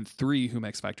new, and three whom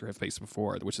X Factor have faced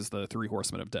before, which is the three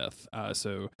horsemen of death.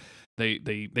 So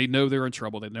they know they're in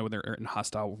trouble. They know they're in a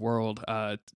hostile world.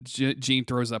 Jean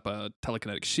throws up a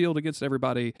telekinetic shield against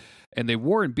everybody, and they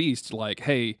warn Beast like,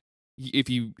 hey,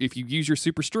 if you use your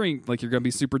super strength, like, you're gonna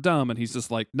be super dumb. And he's just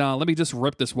like, nah, let me just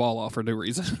rip this wall off for no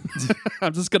reason.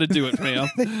 I'm just gonna do it, man.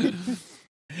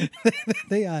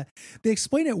 They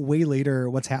explain it way later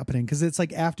what's happening, because it's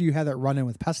like after you had that run in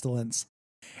with pestilence,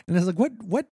 and it's like,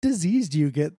 what disease do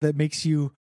you get that makes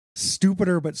you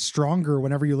stupider but stronger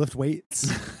whenever you lift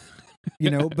weights? You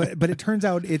know, but it turns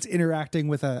out it's interacting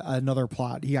with another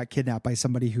plot. He got kidnapped by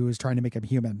somebody who was trying to make him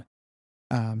human.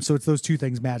 So it's those two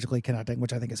things magically connecting,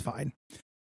 which I think is fine.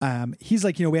 He's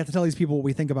like, we have to tell these people what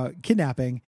we think about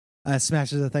kidnapping.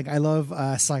 Smashes the thing. I love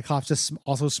Cyclops just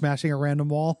also smashing a random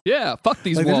wall. Yeah, fuck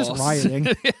these walls. They're just rioting.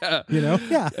 Yeah.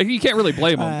 Yeah. You can't really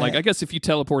blame them. Like, I guess if you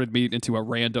teleported me into a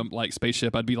random like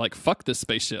spaceship, I'd be like, fuck this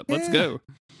spaceship. Let's go.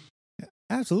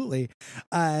 Absolutely.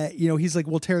 He's like,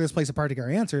 we'll tear this place apart to get our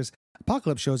answers.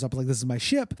 Apocalypse shows up like, this is my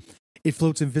ship. It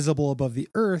floats invisible above the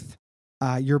earth.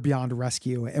 You're beyond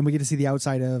rescue. And we get to see the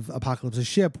outside of Apocalypse's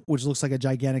ship, which looks like a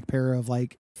gigantic pair of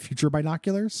like future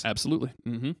binoculars. Absolutely.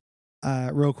 Mm-hmm.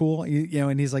 Real cool.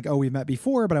 And he's like, oh, we've met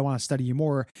before, but I want to study you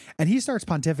more. And he starts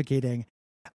pontificating.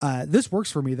 This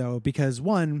works for me though, because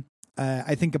one,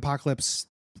 I think Apocalypse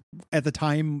at the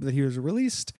time that he was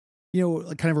released,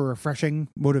 kind of a refreshing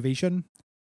motivation.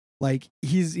 Like,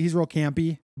 he's real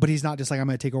campy, but he's not just like, I'm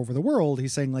going to take over the world.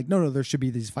 He's saying like, no, there should be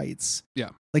these fights. Yeah.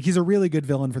 Like, he's a really good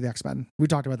villain for the X-Men. We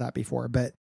talked about that before,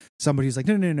 but somebody who's like,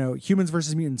 no, humans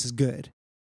versus mutants is good.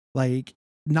 Like,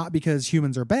 not because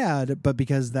humans are bad, but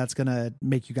because that's going to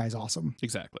make you guys awesome.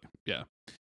 Exactly. Yeah.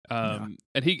 And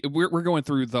we're going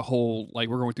through the whole, like,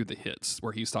 we're going through the hits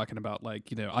where he's talking about like,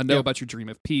 I know about your dream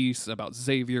of peace, about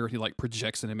Xavier. He like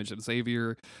projects an image of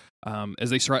Xavier. As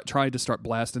they tried to start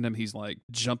blasting him, he's like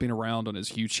jumping around on his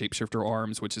huge shapeshifter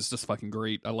arms, which is just fucking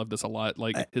great. I love this a lot.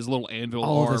 Like, his little anvil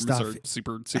arms are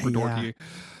super dorky.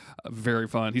 Very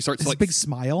fun. He starts like big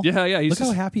smile. Yeah. Look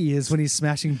how happy he is when he's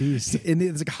smashing Beast. And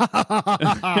it's like, ha ha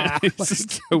ha ha.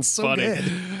 It's so funny. Good.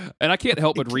 And I can't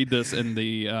help but read this in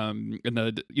the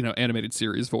animated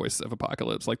series voice of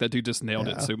Apocalypse. Like, that dude just nailed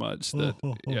it so much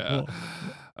that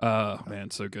Man,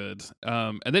 so good.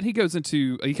 And then he goes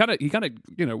into he kind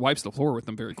of wipes the floor with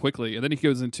them very quickly, and then he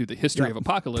goes into the history of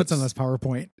Apocalypse. Puts on this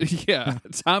PowerPoint. Yeah,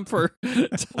 time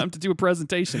to do a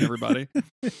presentation, everybody.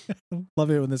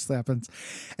 Love it when this happens.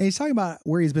 And he's talking about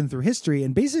where he's been through history,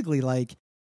 and basically like,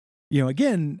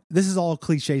 again, this is all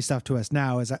cliche stuff to us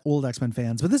now as old X-Men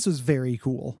fans, but this was very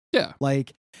cool. Yeah,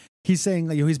 like. He's saying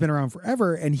that he's been around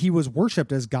forever, and he was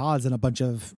worshipped as gods in a bunch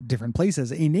of different places.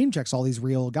 He name checks all these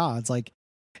real gods. Like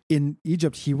in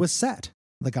Egypt, he was Set,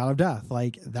 the god of death.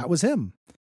 Like that was him,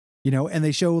 and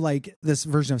they show like this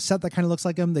version of Set that kind of looks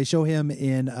like him. They show him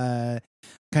in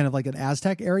kind of like an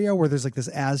Aztec area where there's like this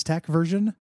Aztec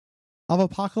version of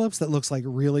Apocalypse that looks like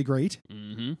really great,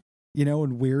 and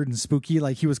weird and spooky.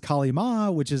 Like he was Kali Ma,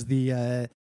 which is the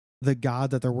god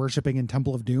that they're worshiping in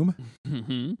Temple of Doom.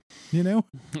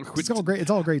 It's all great. It's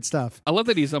all great stuff. I love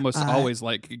that he's almost always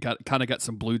like got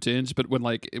some blue tinge, but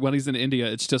when he's in India,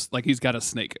 it's just like he's got a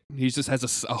snake. He just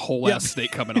has a whole ass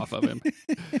snake coming off of him.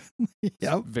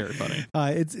 Yep. Very funny.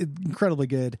 It's incredibly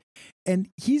good. And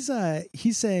he's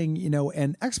saying,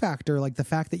 and X Factor, like the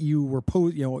fact that you were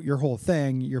your whole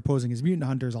thing, you're posing as mutant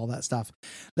hunters, all that stuff,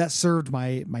 that served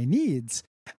my needs.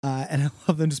 And I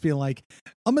love them just being like,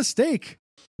 a mistake.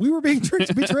 We were being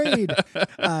tricked, betrayed.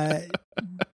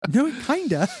 No,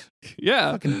 kinda.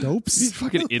 Yeah. Fucking dopes. These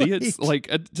fucking idiots.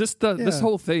 This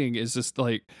whole thing is just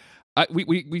like,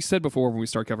 we said before when we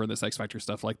start covering this X Factor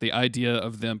stuff, like the idea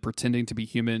of them pretending to be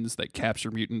humans that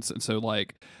capture mutants, and so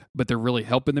like, but they're really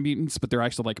helping the mutants, but they're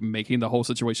actually like making the whole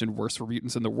situation worse for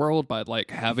mutants in the world by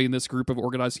like having this group of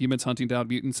organized humans hunting down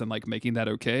mutants and like making that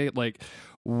okay. Like,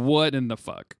 what in the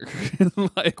fuck?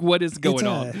 Like, what is going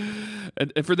on?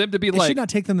 And for them to be it should not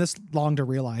take them this long to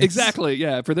realize. Exactly.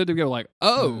 Yeah. For them to go like,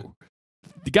 oh,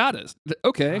 you got us.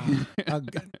 Okay.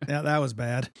 Yeah, that was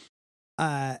bad.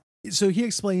 So he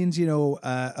explains,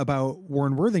 about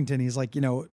Warren Worthington. He's like,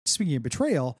 speaking of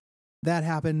betrayal, that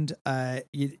happened.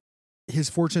 His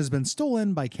fortune has been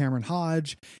stolen by Cameron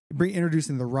Hodge,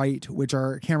 introducing the Right, which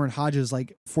are Cameron Hodge's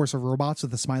like force of robots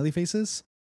with the smiley faces.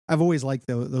 I've always liked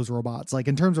those robots. Like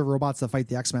in terms of robots that fight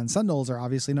the X-Men, Sentinels are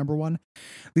obviously number one.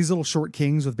 These little short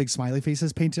kings with big smiley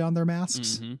faces painted on their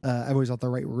masks. I've always thought the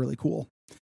Right were really cool.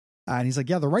 And he's like,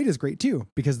 yeah, the Right is great too,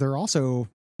 because they're also,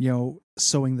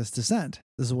 sowing this dissent.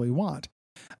 This is what we want.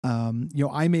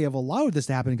 I may have allowed this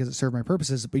to happen because it served my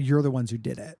purposes, but you're the ones who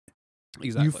did it.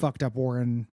 Exactly. You fucked up,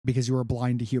 Warren, because you were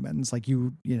blind to humans. Like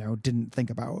you didn't think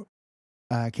about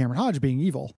Cameron Hodge being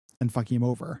evil and fucking him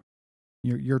over.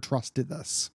 Your trust did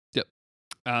this. Yep.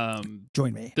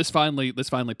 Join me. This finally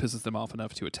pisses them off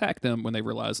enough to attack them when they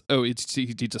realize, oh, he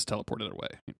just teleported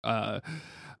away.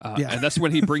 And that's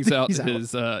when he brings out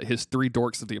his three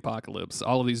dorks of the apocalypse.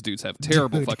 All of these dudes have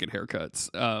terrible fucking haircuts.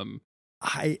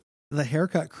 The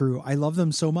haircut crew, I love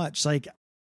them so much. Like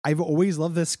I've always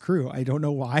loved this crew. I don't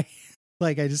know why.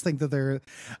 Like I just think that they're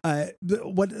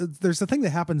there's a thing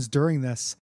that happens during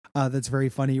this that's very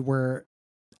funny where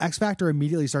X Factor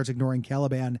immediately starts ignoring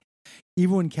Caliban,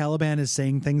 even when Caliban is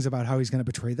saying things about how he's going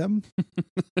to betray them.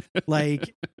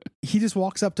 Like he just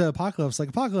walks up to Apocalypse like,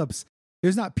 Apocalypse,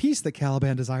 there's not peace that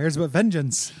Caliban desires, but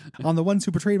vengeance on the ones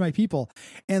who betrayed my people.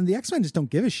 And the X-Men just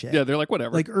don't give a shit. Yeah, they're like,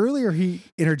 whatever. Like earlier he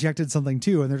interjected something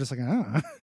too, and they're just like,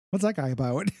 what's that guy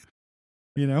about?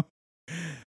 The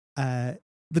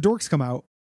dorks come out,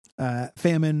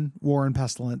 Famine, War, and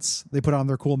Pestilence. They put on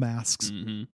their cool masks.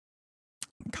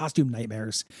 Costume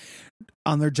nightmares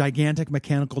on their gigantic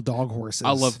mechanical dog horses.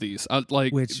 I love these.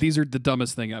 These are the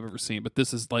dumbest thing I've ever seen, but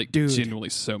this is like genuinely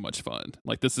so much fun.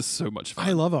 Like this is so much fun.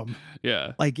 I love them.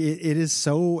 Yeah. Like it is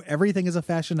so, everything is a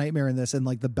fashion nightmare in this in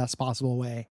like the best possible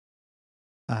way.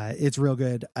 It's real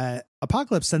good.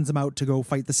 Apocalypse sends him out to go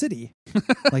fight the city.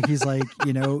 Like he's like,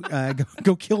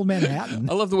 go kill Manhattan.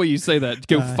 I love the way you say that.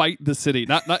 Go fight the city,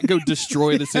 not go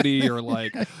destroy the city or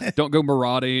like don't go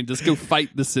marauding. Just go fight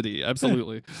the city.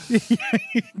 Absolutely.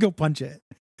 Go punch it.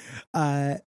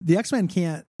 The X-Men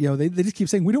can't. They just keep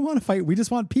saying we don't want to fight. We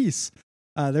just want peace.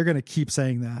 They're going to keep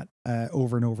saying that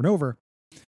over and over and over.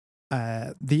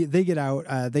 They get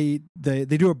out. They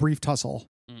do a brief tussle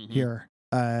here.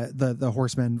 The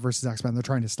Horsemen versus X-Men. They're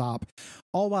trying to stop,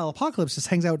 all while Apocalypse just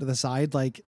hangs out to the side,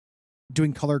 like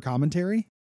doing color commentary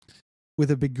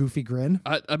with a big goofy grin.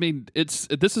 I mean, this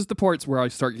is the parts where I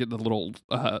start getting a little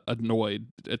annoyed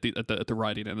at the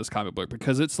writing in this comic book,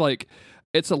 because it's like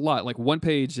it's a lot. Like one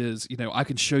page is, I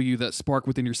can show you that spark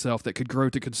within yourself that could grow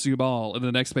to consume all. And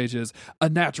the next page is a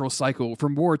natural cycle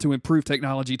from war to improved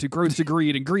technology to growth to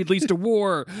greed, and greed leads to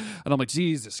war. And I'm like,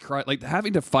 Jesus Christ, like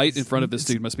having to fight in front of this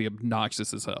dude must be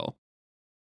obnoxious as hell.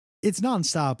 It's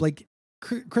nonstop. Like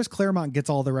Chris Claremont gets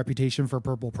all the reputation for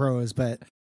purple prose, but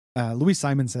Louis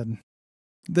Simonson.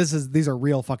 These are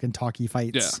real fucking talky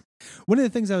fights. Yeah. One of the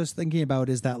things I was thinking about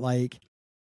is that like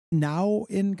now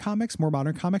in comics, more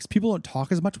modern comics, people don't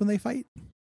talk as much when they fight.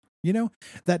 You know,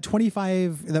 that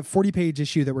 40 page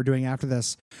issue that we're doing after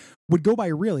this would go by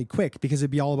really quick because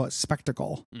it'd be all about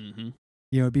spectacle. Mm-hmm.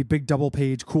 You know, it'd be big double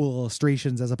page, cool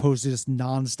illustrations as opposed to just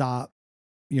nonstop,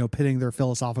 you know, pitting their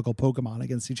philosophical Pokemon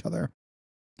against each other.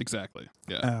 Exactly.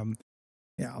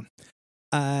 Yeah.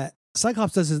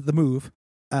 Cyclops does the move.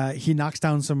 He knocks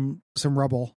down some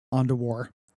rubble onto War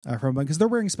from because they're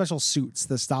wearing special suits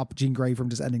that stop Jean Grey from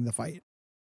just ending the fight.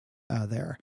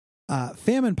 There.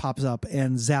 Famine pops up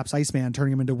and zaps Iceman,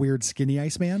 turning him into weird skinny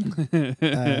Iceman,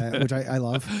 which I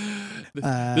love.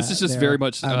 This is just very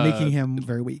much making him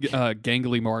very weak.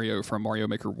 Gangly Mario from Mario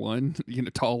Maker 1, you know,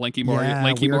 tall, lanky Mario,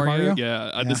 lanky weird Mario.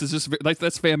 Yeah, this is just like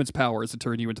that's Famine's power is to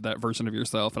turn you into that version of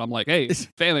yourself. And I'm like, hey,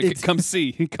 Famine, come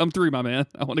through, my man.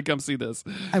 I want to come see this.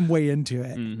 I'm way into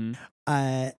it.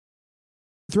 Mm-hmm.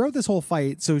 Throughout this whole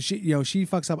fight, so she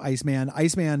fucks up Iceman.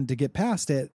 Iceman, to get past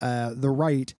it,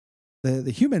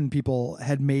 the human people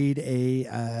had made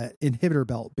a inhibitor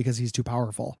belt because he's too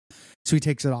powerful, so he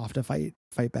takes it off to fight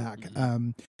back. Mm-hmm.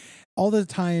 All the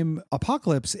time,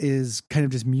 Apocalypse is kind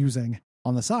of just musing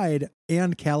on the side,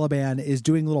 and Caliban is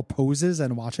doing little poses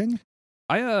and watching.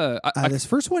 This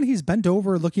first one, he's bent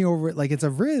over, looking over it, like it's a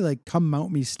really like "come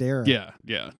mount me" stare. Yeah.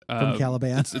 From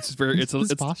Caliban. It's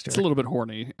a little bit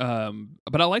horny.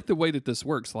 But I like the way that this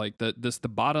works. Like the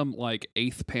bottom like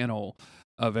eighth panel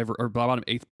of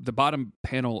the bottom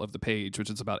panel of the page, which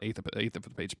is about eighth of the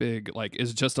page big, like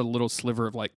is just a little sliver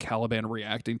of like Caliban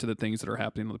reacting to the things that are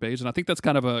happening on the page, and I think that's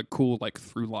kind of a cool like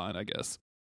through line, I guess.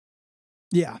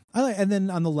 Yeah, and then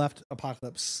on the left,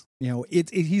 Apocalypse. You know,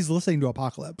 he's listening to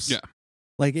Apocalypse. Yeah.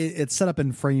 Like it's set up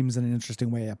in frames in an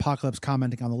interesting way. Apocalypse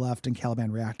commenting on the left and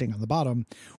Caliban reacting on the bottom,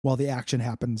 while the action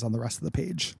happens on the rest of the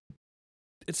page.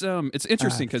 It's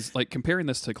interesting because like comparing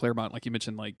this to Claremont, like you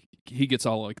mentioned, like he gets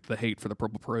all like the hate for the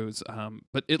purple prose,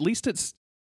 but at least it's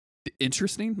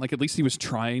interesting. Like at least he was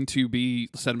trying to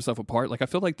set himself apart. Like I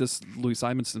feel like this Louis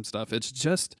Simonson stuff,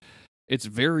 it's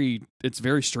very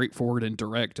straightforward and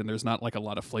direct, and there's not like a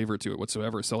lot of flavor to it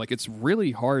whatsoever. So like it's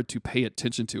really hard to pay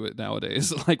attention to it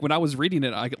nowadays. Like when I was reading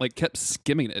it, I like kept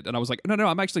skimming it, and I was like, no,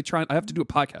 I'm actually trying. I have to do a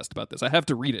podcast about this. I have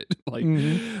to read it. Like,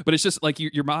 but it's just like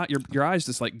your eyes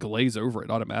just like glaze over it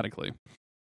automatically.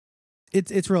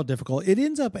 It's real difficult. It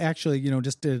ends up actually, you know,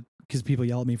 just because people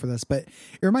yell at me for this, but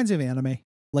it reminds me of anime.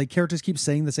 Like characters keep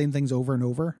saying the same things over and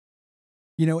over.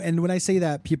 You know, and when I say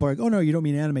that, people are like, oh, no, you don't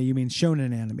mean anime. You mean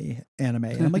shonen anime. And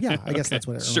I'm like, yeah, I guess that's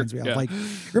what it reminds me of. Like,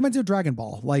 it reminds me of Dragon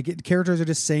Ball. Like, characters are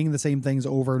just saying the same things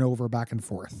over and over, back and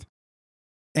forth.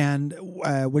 And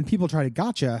when people try to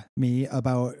gotcha me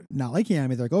about not liking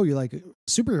anime, they're like, oh, you like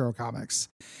superhero comics.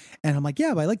 And I'm like,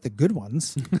 yeah, but I like the good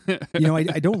ones. You know, I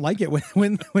don't like it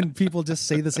when people just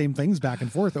say the same things back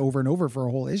and forth over and over for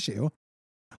a whole issue.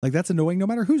 Like that's annoying no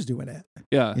matter who's doing it.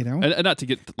 Yeah. You know? And not to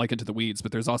get like into the weeds,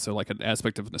 but there's also like an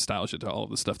aspect of nostalgia to all of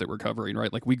the stuff that we're covering,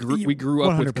 right? Like we grew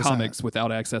up 100%. With comics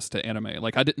without access to anime.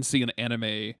 Like I didn't see an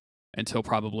anime until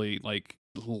probably like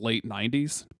late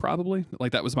 90s, probably.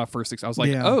 Like that was my first I was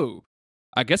like, oh,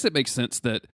 I guess it makes sense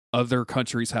that other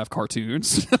countries have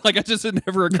cartoons. Like it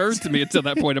never occurred to me until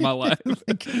that point in my life.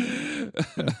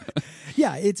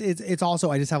 Yeah, it's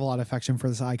also I just have a lot of affection for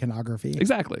this iconography.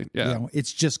 Exactly. Yeah. You know,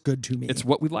 it's just good to me. It's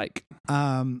what we like.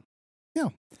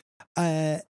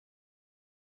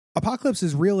 Apocalypse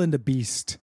is real into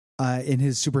Beast in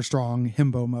his super strong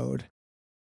himbo mode.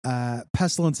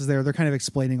 Pestilence is there. They're kind of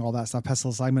explaining all that stuff.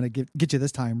 Pestilence, I'm going to get you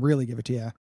this time, really give it to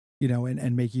you. You know,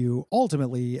 and make you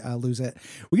ultimately lose it.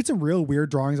 We get some real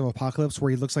weird drawings of Apocalypse where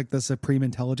he looks like the supreme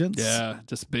intelligence. Yeah,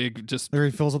 just big, just there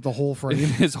he fills up the whole frame.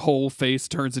 His whole face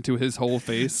turns into his whole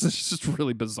face. It's just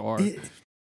really bizarre.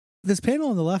 This panel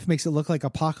on the left makes it look like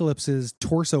Apocalypse's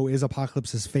torso is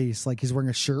Apocalypse's face. Like he's wearing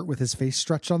a shirt with his face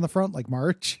stretched on the front, like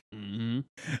March. Mm-hmm.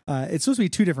 It's supposed to be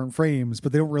two different frames,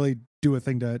 but they don't really do a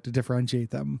thing to differentiate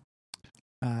them.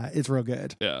 It's real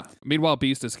good. Yeah. Meanwhile,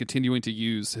 Beast is continuing to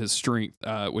use his strength,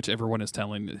 which everyone is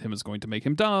telling him is going to make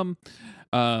him dumb.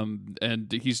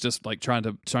 And he's just like trying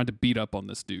to beat up on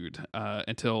this dude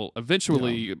until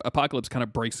eventually Apocalypse kind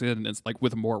of breaks in and it's like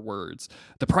with more words.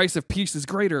 The price of peace is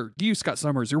greater. You, Scott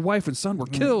Summers, your wife and son were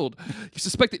killed. You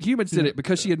suspect that humans did it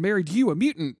because she had married you, a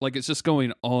mutant. Like it's just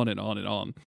going on and on and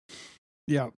on.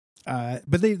 Yeah.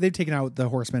 But they've taken out the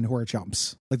Horsemen who are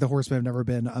chumps. Like the Horsemen have never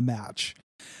been a match.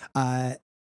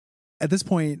 At this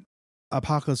point,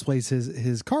 Apocalypse plays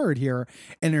his card here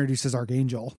and introduces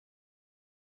Archangel.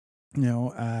 You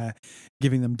know,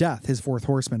 giving them death, his fourth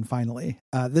horseman, finally.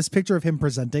 This picture of him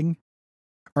presenting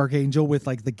Archangel with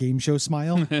like the game show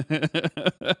smile.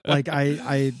 Like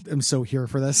I am so here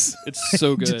for this. It's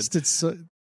so good. It's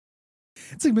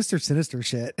like Mr. Sinister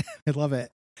shit. I love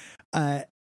it.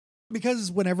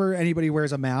 Because whenever anybody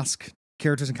wears a mask,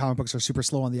 characters in comic books are super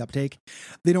slow on the uptake.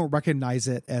 They don't recognize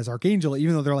it as Archangel,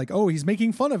 even though they're like, "Oh, he's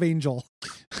making fun of Angel."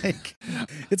 Like,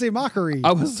 it's a mockery.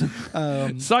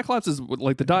 Cyclops is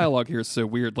like, the dialogue here is so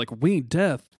weird. Like, winged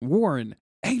death, Warren,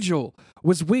 Angel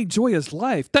was winged joyous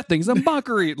life. That thing's a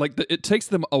mockery. Like, it takes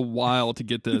them a while to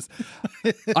get this.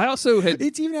 I also had.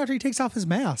 It's even after he takes off his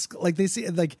mask. Like, they see,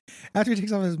 like, after he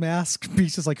takes off his mask,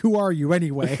 he's just like, "Who are you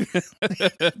anyway?"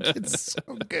 It's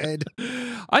so good.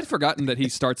 I'd forgotten that he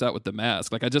starts out with the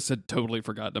mask. Like, I just had totally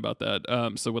forgotten about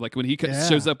that. So like when he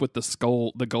shows up with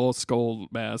the gull skull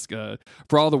mask,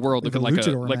 for all the world looking like a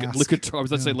luchador. I was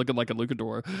gonna say looking like a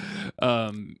luchador.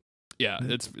 Yeah,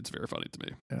 it's very funny to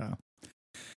me. Yeah.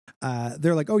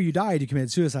 They're like, "Oh, you died. You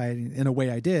committed suicide." In a way,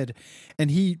 I did.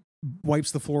 And he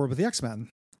wipes the floor with the X-Men.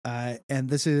 And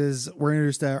we're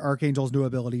introduced to Archangel's new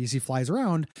abilities. He flies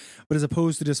around, but as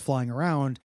opposed to just flying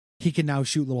around, he can now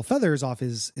shoot little feathers off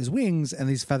his wings, and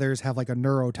these feathers have like a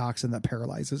neurotoxin that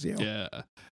paralyzes you. Yeah.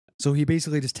 So he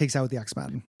basically just takes out the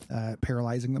X-Men,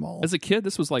 paralyzing them all. As a kid,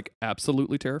 this was like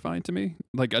absolutely terrifying to me.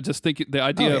 Like, I just think the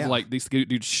idea of like these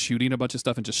dudes shooting a bunch of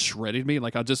stuff and just shredding me,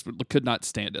 like I just could not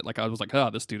stand it. Like, I was like,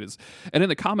 "Oh, this dude is." And in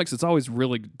the comics, it's always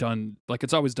really done. Like,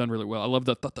 it's always done really well. I love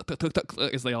the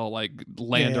as they all like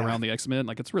land around the X-Men.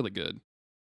 Like, it's really good.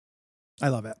 I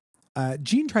love it.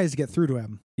 Jean tries to get through to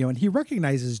him, and he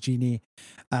recognizes Jeannie,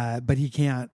 but he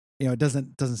can't. It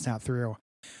doesn't snap through.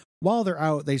 While they're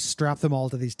out, they strap them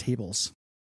all to these tables.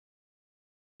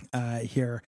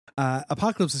 Here,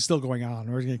 Apocalypse is still going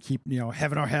on. We're going to keep,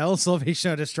 heaven or hell, salvation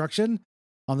or destruction.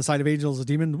 On the side of Angel is a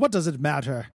demon. What does it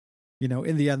matter?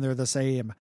 In the end, they're the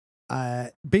same.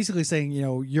 Basically saying,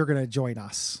 you're going to join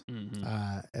us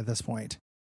at this point.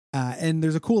 And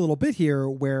there's a cool little bit here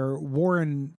where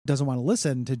Warren doesn't want to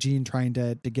listen to Jean trying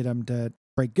to get him to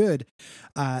break good.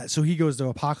 So he goes to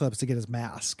Apocalypse to get his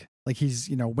mask. Like, he's,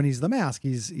 when he's the mask,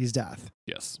 he's death.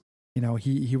 Yes.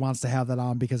 He wants to have that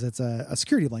on because it's a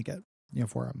security blanket,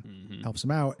 for him. Helps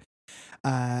him out.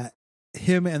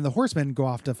 Him and the Horsemen go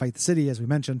off to fight the city, as we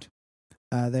mentioned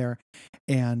there.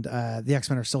 And the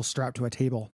X-Men are still strapped to a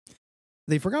table.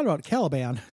 They forgot about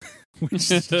Caliban, which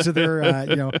so they're,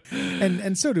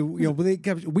 and so do,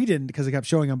 we didn't because they kept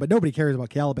showing him, but nobody cares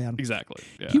about Caliban. Exactly.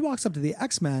 Yeah. He walks up to the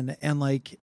X-Men and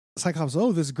like Cyclops,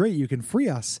 "Oh, this is great. You can free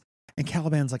us." And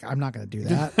Caliban's like, "I'm not going to do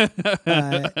that."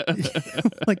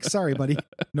 Like, "Sorry, buddy.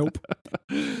 Nope."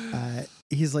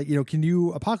 He's like, "Can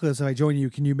you, Apocalypse, if I join you,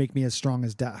 can you make me as strong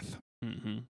as death?"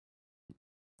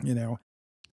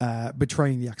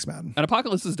 Betraying the X-Men. And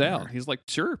Apocalypse is down. He's like,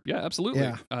 "Sure, yeah, absolutely."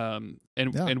 Yeah.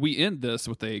 And we end this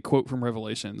with a quote from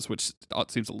Revelations, which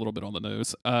seems a little bit on the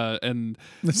nose. And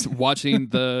watching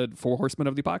the Four Horsemen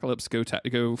of the Apocalypse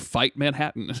go fight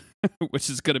Manhattan,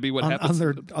 which is going to be what happens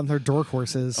on their dork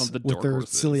horses with their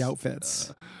silly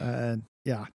outfits.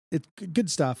 It's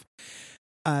good stuff.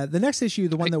 The next issue,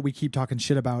 the one that we keep talking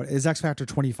shit about, is X Factor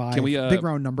 25. Can we, big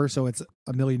round number, so it's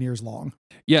 1,000,000 years long.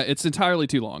 Yeah, it's entirely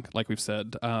too long, like we've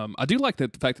said. I do like the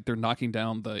fact that they're knocking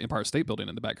down the Empire State Building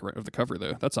in the back of the cover,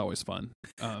 though. That's always fun.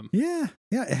 Yeah,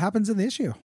 it happens in the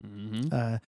issue.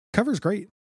 Cover's great.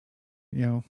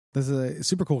 This is a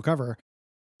super cool cover.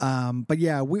 But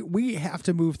yeah, we have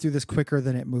to move through this quicker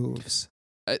than it moves.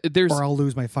 Or I'll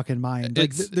lose my fucking mind.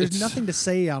 Like, there's nothing to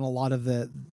say on a lot of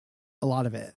it.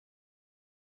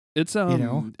 It's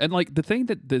and like the thing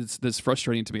that's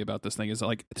frustrating to me about this thing is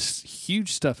like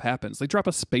huge stuff happens. They drop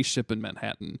a spaceship in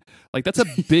Manhattan. Like, that's a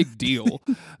big deal.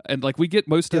 And like we get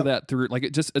most of that through like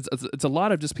it's a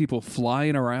lot of just people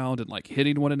flying around and like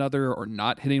hitting one another or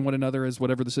not hitting one another as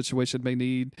whatever the situation may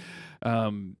need.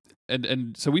 And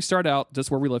so we start out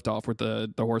just where we left off with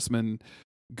the Horsemen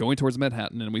going towards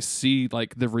Manhattan, and we see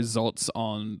like the results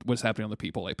on what's happening on the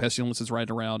people. Like, Pestilence is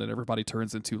riding around and everybody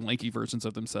turns into lanky versions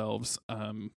of themselves.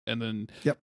 And then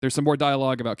there's some more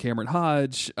dialogue about Cameron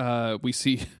Hodge. We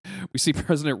see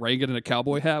President Reagan in a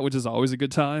cowboy hat, which is always a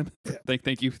good time.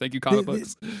 Thank you comic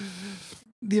books.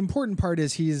 The important part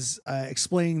is he's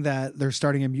explaining that they're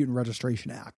starting a Mutant Registration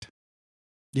Act,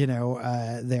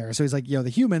 there. So he's like, the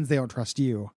humans, they don't trust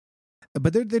you.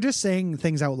 But they're just saying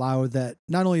things out loud that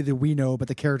not only do we know, but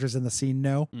the characters in the scene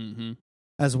know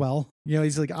as well.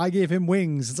 He's like, "I gave him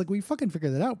wings." It's like, we fucking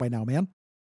figured that out by now, man.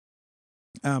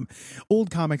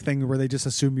 Old comic thing where they just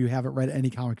assume you haven't read any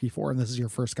comic before and this is your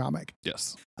first comic.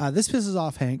 Yes. This pisses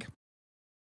off Hank.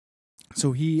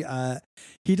 So he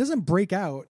doesn't break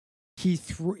out.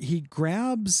 He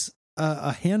grabs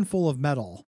a handful of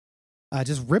metal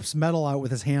just rips metal out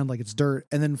with his hand like it's dirt,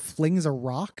 and then flings a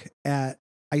rock at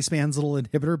Iceman's little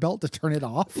inhibitor belt to turn it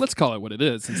off. Let's call it what it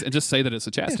is and just say that it's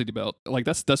a chastity belt. Like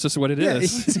that's just what it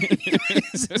is.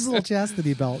 It's his little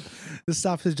chastity belt. This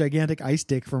stops his gigantic ice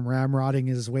dick from ramrodding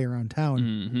his way around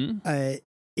town.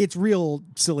 It's real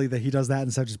silly that he does that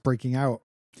instead of just breaking out.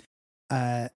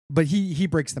 But he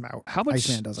breaks them out. How much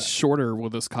Iceman does it. shorter will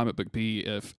this comic book be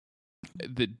if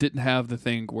that didn't have the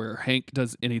thing where Hank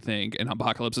does anything and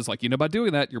Apocalypse is like, by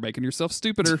doing that, you're making yourself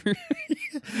stupider.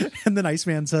 And then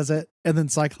Iceman says it, and then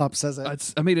Cyclops says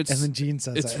it. And then Jean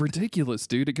says it's ridiculous,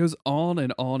 dude. It goes on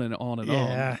and on and on and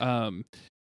on.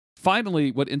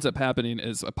 Finally, what ends up happening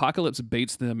is Apocalypse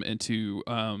baits them into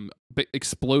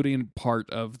exploding part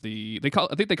of the.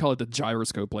 I think they call it the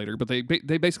gyroscope later, but they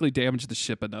basically damage the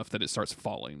ship enough that it starts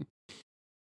falling.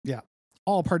 Yeah,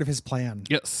 all part of his plan.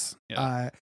 Yes. Yeah.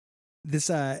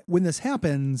 When this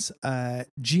happens,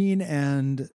 Jean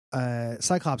and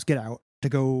Cyclops get out to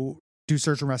go do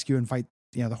search and rescue and fight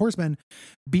the Horsemen.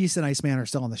 Beast and Iceman are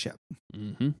still on the ship.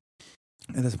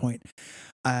 At this point,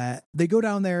 they go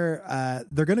down there.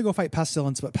 They're going to go fight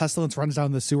Pestilence, but Pestilence runs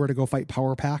down the sewer to go fight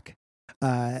Power Pack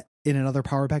in another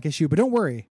Power Pack issue. But don't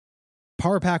worry,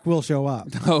 Power Pack will show up.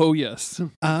 Oh yes,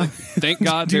 thank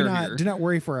God they're here. Do not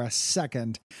worry for a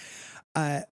second.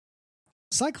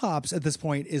 Cyclops at this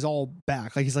point is all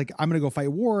back. Like he's like, I'm going to go fight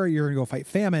war. You're going to go fight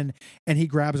famine. And he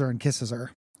grabs her and kisses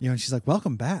her, and she's like,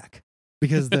 welcome back.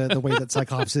 Because the way that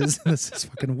Cyclops is, this is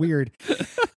fucking weird.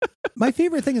 My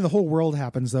favorite thing in the whole world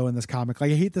happens though in this comic.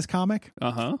 Like I hate this comic.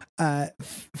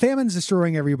 Famine's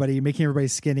destroying everybody, making everybody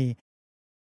skinny.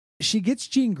 She gets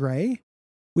Jean Grey,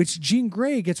 which Jean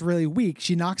Grey gets really weak.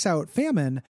 She knocks out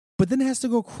Famine, but then has to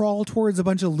go crawl towards a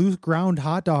bunch of loose ground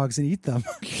hot dogs and eat them.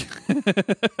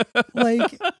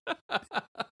 Like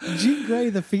Jean Grey,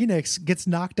 the Phoenix, gets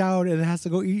knocked out and has to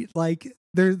go eat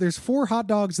there's 4 hot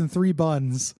dogs and 3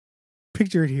 buns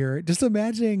pictured here. Just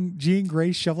imagining Jean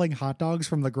Grey shoveling hot dogs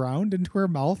from the ground into her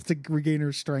mouth to regain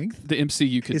her strength. The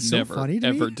MCU could never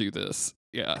ever do this.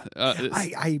 Yeah,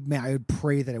 I would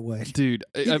pray that it would, dude.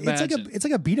 It's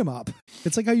like a beat 'em up.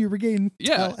 It's like how you regain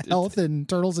health in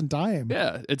Turtles in Time.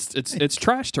 Yeah, it's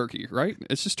trash turkey, right?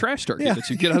 It's just trash turkey that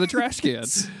you get out of the trash can.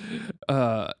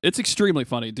 It's extremely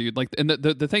funny, dude. Like, and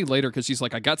the thing later, because she's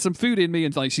like, I got some food in me,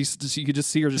 and like you could just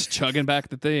see her just chugging back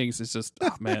the things. It's just,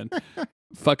 oh man,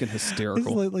 fucking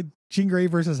hysterical. Like Jean Grey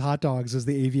versus hot dogs is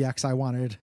the AVX I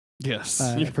wanted. Yes.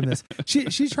 From this,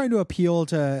 she's trying to appeal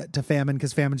to Famine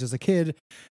because Famine's just a kid.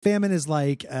 Famine is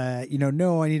like,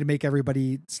 no, I need to make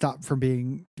everybody stop from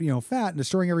being, fat and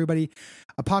destroying everybody.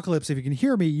 Apocalypse, if you can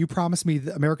hear me, you promised me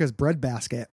America's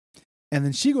breadbasket. And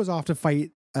then she goes off to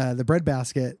fight the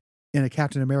breadbasket in a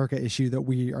Captain America issue that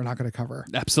we are not going to cover.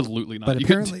 Absolutely not. But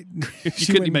apparently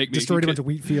she couldn't make me. Destroyed a bunch of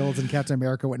wheat fields and Captain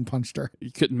America went and punched her.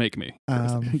 You couldn't make me.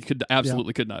 You could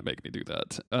not make me do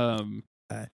that.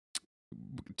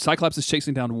 Cyclops is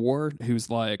chasing down War, who's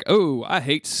like, oh, I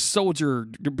hate soldier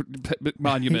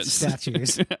monuments. I hate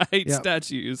statues. I hate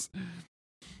statues.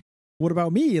 What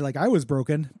about me? Like, I was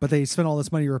broken, but they spent all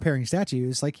this money repairing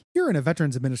statues. Like, you're in a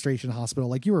Veterans Administration hospital.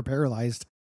 Like, you were paralyzed.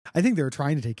 I think they were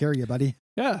trying to take care of you, buddy.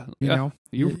 Yeah. You know?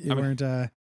 You weren't...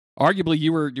 arguably,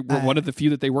 you were one of the few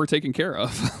that they were taking care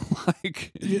of.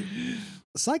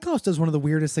 Cyclops does one of the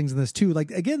weirdest things in this, too.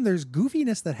 Like, again, there's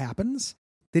goofiness that happens.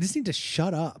 They just need to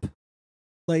shut up.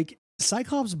 Like,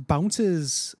 Cyclops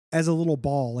bounces as a little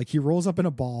ball. Like, he rolls up in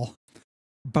a ball,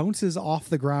 bounces off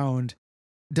the ground,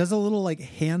 does a little,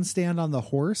 handstand on the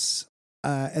horse,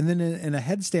 and then in a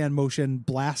headstand motion,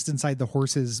 blast inside the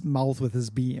horse's mouth with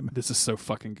his beam. This is so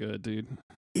fucking good, dude.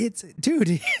 It's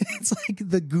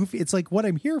like it's like what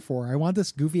I'm here for. I want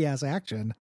this goofy ass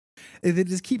action. They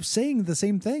just keep saying the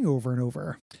same thing over and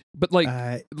over. But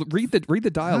read the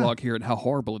dialogue here and how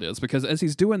horrible it is, because as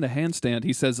he's doing the handstand,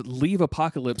 he says, "Leave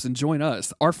Apocalypse and join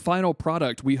us. Our final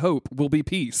product, we hope, will be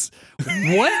peace."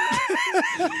 What?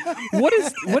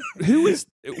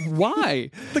 Why?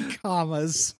 The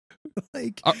commas.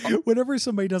 Whenever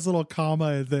somebody does a little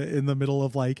comma in the middle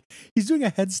of he's doing a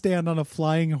headstand on a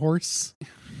flying horse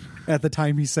at the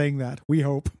time he's saying that, we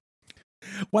hope.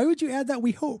 Why would you add that?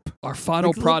 We hope our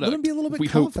final product. Let him be a little bit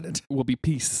confident. Will be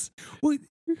peace. Well,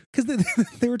 because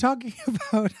they were talking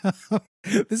about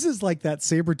this is like that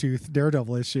Sabretooth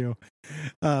Daredevil issue.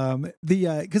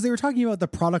 Because they were talking about the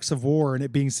products of war and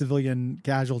it being civilian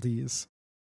casualties.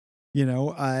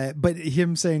 But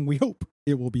him saying we hope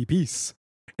it will be peace,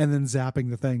 and then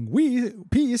zapping the thing.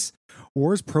 Peace.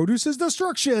 War's produce is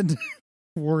destruction.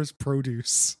 War's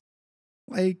produce.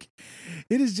 It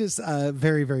is just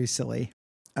very, very silly.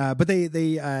 But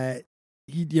they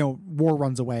War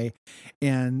runs away,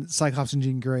 and Cyclops and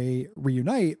Jean Grey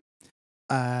reunite.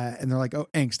 And they're like, oh,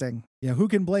 angsting. Who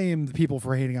can blame the people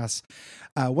for hating us?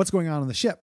 What's going on the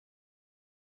ship?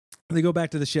 They go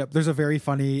back to the ship. There's a very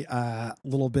funny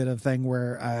little bit of thing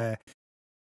where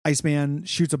Iceman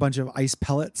shoots a bunch of ice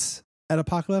pellets at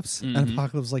Apocalypse. Mm-hmm. And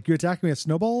Apocalypse is like, you attack me with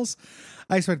snowballs?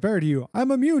 I expect better to you.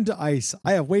 I'm immune to ice.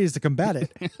 I have ways to combat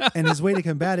it. And his way to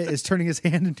combat it is turning his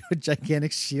hand into a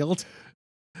gigantic shield.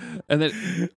 And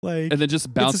then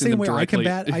just bouncing it's the same them way directly.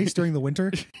 I combat ice during the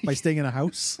winter by staying in a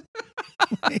house.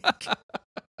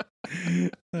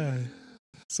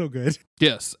 So good.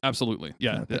 Yes, absolutely.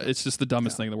 Yeah, it's just the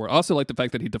dumbest thing in the world. I also like the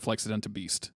fact that he deflects it into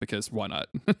Beast, because why not?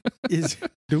 Is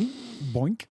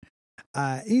boink.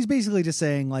 He's basically just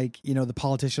saying, like, the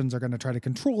politicians are going to try to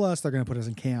control us. They're going to put us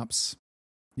in camps,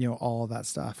 all of that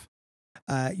stuff.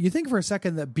 You think for a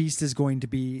second that Beast is going to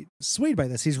be swayed by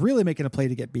this. He's really making a play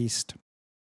to get Beast.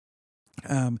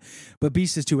 But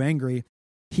Beast is too angry.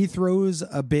 He throws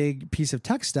a big piece of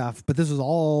tech stuff, but this was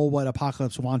all what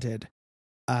Apocalypse wanted,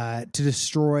 to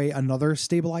destroy another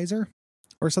stabilizer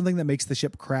or something that makes the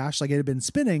ship crash. Like, it had been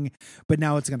spinning, but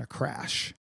now it's going to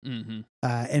crash. Mm-hmm.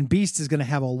 And Beast is going to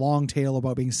have a long tale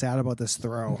about being sad about this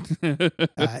throw.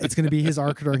 It's going to be his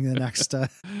arc during the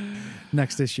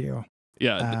next issue.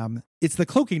 Yeah. It's the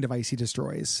cloaking device he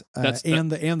destroys,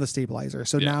 and the stabilizer.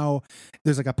 So now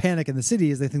there's like a panic in the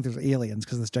city as they think there's aliens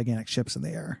because this gigantic ship's in the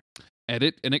air. And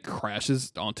it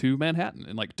crashes onto Manhattan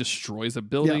and like destroys a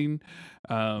building.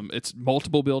 Yep. It's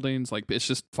multiple buildings. Like, it's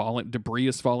just falling. Debris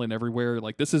is falling everywhere.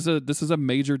 Like, this is a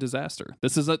major disaster.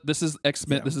 This is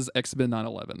X-Men. Yeah. This is X-Men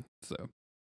 9/11. So.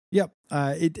 Yep.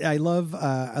 I love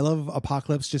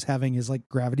Apocalypse just having his like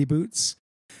gravity boots.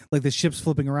 Like, the ship's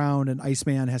flipping around and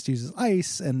Iceman has to use his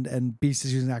ice and Beast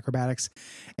is using acrobatics,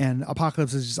 and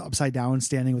Apocalypse is just upside down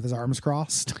standing with his arms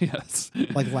crossed. Yes.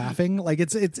 Like, laughing. Like,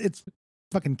 it's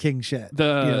fucking king shit.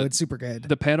 It's super good.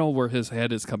 The panel where his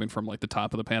head is coming from like the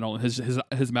top of the panel and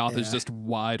his mouth is just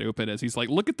wide open as he's like,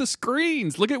 look at the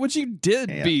screens. Look at what you did,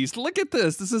 Beast. Look at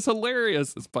this. This is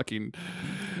hilarious. It's fucking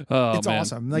it's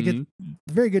awesome. Like, it's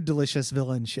very good, delicious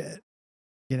villain shit.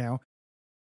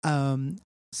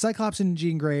 Cyclops and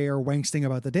Jean Grey are wangsting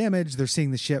about the damage. They're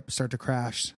seeing the ship start to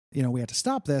crash. We have to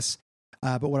stop this.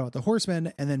 But what about the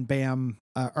Horsemen? And then bam,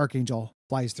 Archangel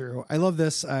flies through. I love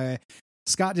this.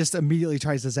 Scott just immediately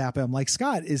tries to zap him. Like,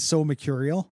 Scott is so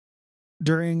mercurial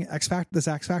during this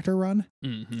X Factor run.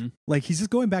 Mm-hmm. Like, he's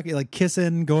just going back, like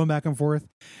kissing, going back and forth.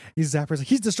 He's Zapper's like,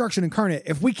 he's destruction incarnate.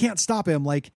 If we can't stop him,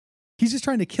 like, he's just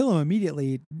trying to kill him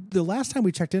immediately. The last time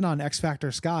we checked in on X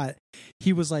Factor Scott,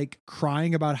 he was like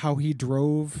crying about how he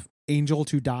drove Angel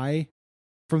to die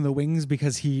from the wings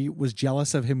because he was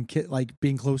jealous of him like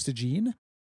being close to Jean.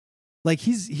 Like,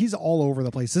 he's all over the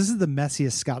place. This is the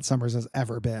messiest Scott Summers has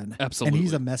ever been. Absolutely. And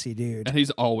he's a messy dude. And he's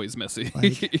always messy.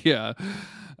 Like, yeah.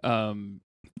 And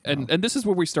this is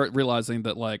where we start realizing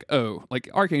that, like,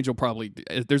 Archangel probably,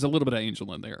 there's a little bit of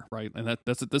Angel in there, right? And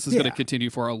this is going to continue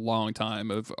for a long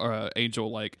time of Angel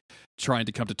like trying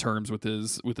to come to terms with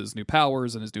his new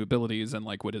powers and his new abilities and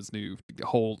like what his new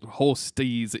whole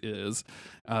steez is.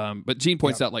 But Jean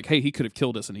points out, like, hey, he could have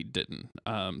killed us and he didn't.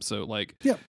 So like,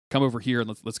 come over here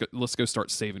and let's go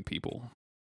start saving people.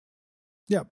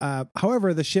 Yep.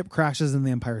 However, the ship crashes in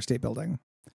the Empire State Building,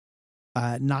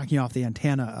 knocking off the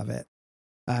antenna of it.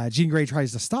 Jean Grey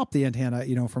tries to stop the antenna,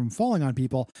 from falling on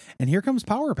people, and here comes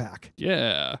Power Pack.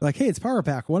 Yeah. Like, hey, it's Power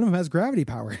Pack. One of them has gravity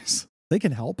powers. They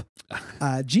can help.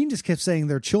 Jean just kept saying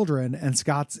they're children, and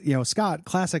Scott,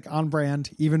 classic on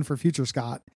brand, even for future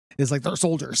Scott, is like, they're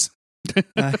soldiers.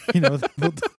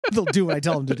 They'll do what I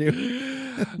tell them to do.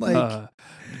 Like,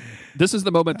 this is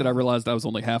the moment that I realized I was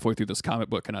only halfway through this comic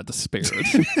book and I despaired.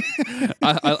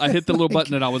 I hit the little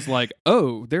button and I was like,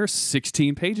 oh, there's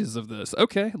 16 pages of this.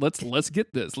 Okay, let's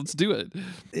get this. Let's do it.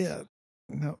 Yeah.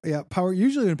 No, yeah.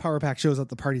 Usually when Power Pack shows up,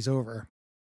 the party's over.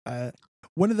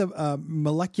 One of the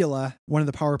one of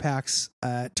the Power Packs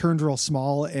turns real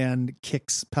small and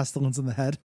kicks Pestilence in the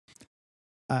head,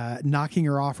 knocking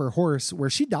her off her horse where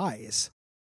she dies.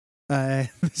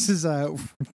 This is a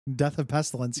death of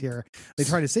Pestilence here. They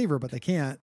try to save her, but they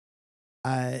can't.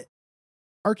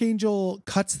 Archangel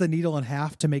cuts the needle in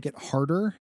half to make it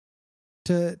harder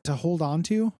to hold on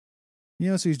to.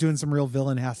 So he's doing some real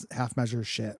villain half measure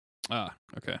shit. Ah,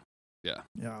 okay. Yeah.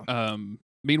 Yeah.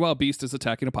 Meanwhile, Beast is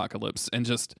attacking Apocalypse and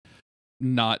just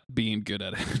not being good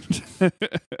at it.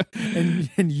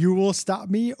 and you will stop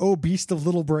me, oh Beast of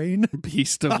Little Brain.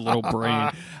 Beast of Little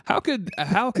Brain. How could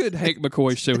Hank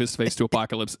McCoy show his face to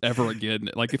Apocalypse ever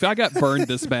again? Like, if I got burned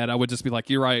this bad, I would just be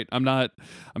like, you're right, I'm not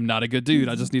a good dude.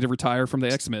 I just need to retire from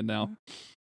the X-Men now.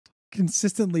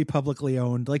 consistently publicly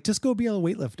owned. Like, just go be a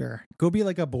weightlifter. Go be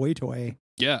like a boy toy.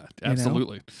 Yeah,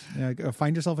 absolutely. Go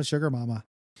find yourself a sugar mama.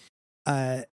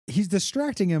 He's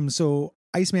distracting him so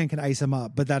Iceman can ice him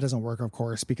up, but that doesn't work, of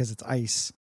course, because it's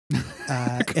ice.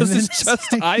 Because it's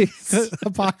just ice.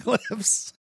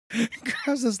 Apocalypse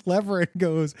grabs this lever and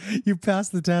goes, "You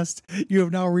passed the test. You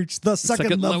have now reached the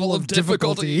second level of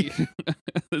difficulty."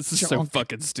 This is so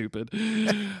fucking stupid.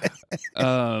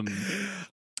 Meanwhile,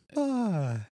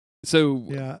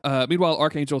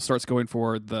 Archangel starts going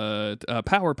for the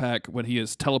power pack when he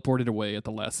is teleported away at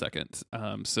the last second.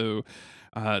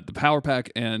 The power pack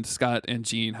and Scott and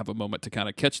Jean have a moment to kind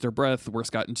of catch their breath, where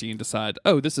Scott and Jean decide,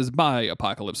 "Oh, this is my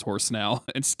Apocalypse horse now,"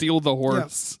 and steal the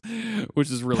horse, which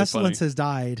is really Pestilence funny. has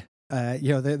died.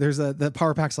 There's the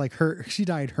power pack's like she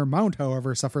died. Her mount,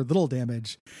 however, suffered little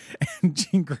damage. And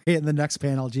Jean Grey in the next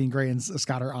panel, Jean Grey and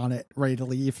Scott are on it, ready to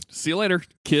leave. See you later,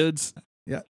 kids.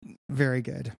 Yeah, very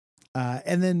good.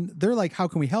 And then they're like, "How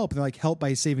can we help?" And they're like, "Help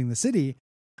by saving the city."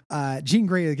 Jean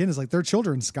Grey again is like, "They're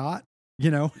children, Scott."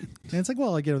 And it's like,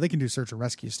 well, they can do search and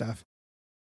rescue stuff.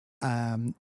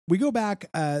 We go back,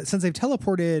 since they've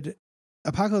teleported,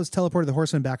 Apocalypse teleported the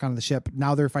Horsemen back onto the ship.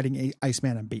 Now they're fighting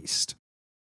Iceman and Beast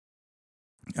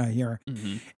here.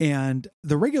 Mm-hmm. And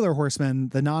the regular Horsemen,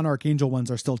 the non-Archangel ones,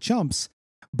 are still chumps,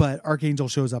 but Archangel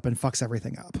shows up and fucks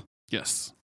everything up.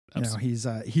 Yes.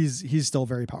 He's still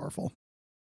very powerful.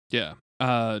 Yeah.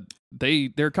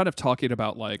 They're kind of talking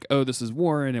about like, "Oh, this is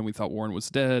Warren, and we thought Warren was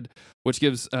dead," which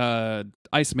gives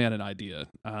Iceman an idea.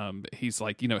 He's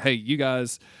like, "Hey, you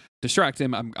guys distract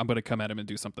him. I'm going to come at him and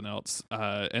do something else."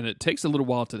 And it takes a little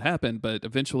while to happen, but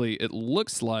eventually it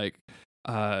looks like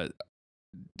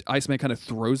Iceman kind of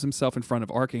throws himself in front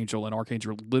of Archangel, and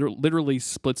Archangel literally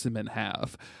splits him in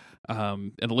half.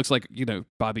 And it looks like,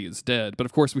 Bobby is dead. But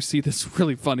of course, we see this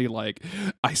really funny, like,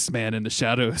 Iceman in the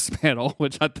shadows panel,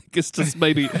 which I think is just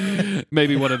maybe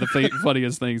one of the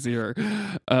funniest things here.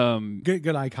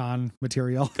 Good icon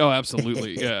material. Oh,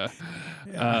 absolutely. Yeah.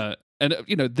 And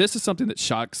this is something that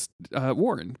shocks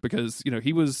Warren, because,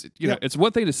 he was, it's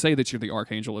one thing to say that you're the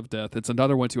Archangel of Death. It's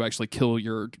another one to actually kill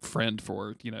your friend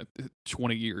for,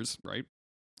 20 years, right?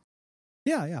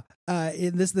 Yeah.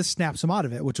 This snaps him out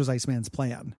of it, which was Iceman's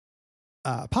plan.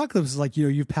 Apocalypse is like,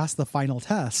 you've passed the final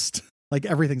test. Like,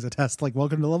 everything's a test. Like,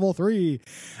 welcome to level 3.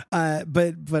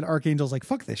 But Archangel's like,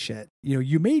 fuck this shit.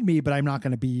 You made me, but I'm not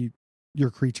going to be your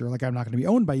creature. Like, I'm not going to be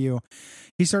owned by you.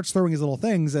 He starts throwing his little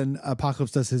things, and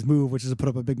Apocalypse does his move, which is to put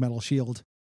up a big metal shield.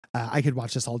 I could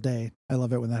watch this all day. I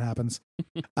love it when that happens.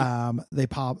 They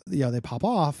pop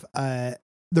off. They're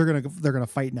gonna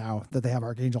fight now that they have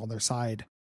Archangel on their side.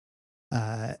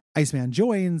 Iceman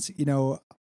joins.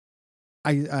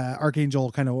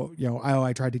 Archangel kind of,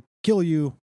 I tried to kill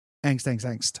you.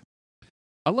 Angst.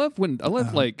 I love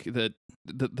like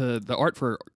the art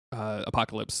for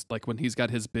Apocalypse, like when he's got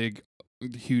his big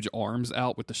huge arms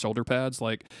out with the shoulder pads.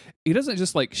 Like, he doesn't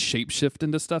just like shapeshift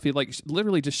into stuff. He like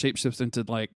literally just shapeshifts into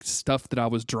like stuff that I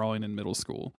was drawing in middle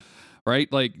school.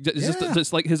 Right? Like,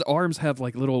 just like his arms have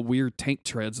like little weird tank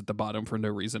treads at the bottom for no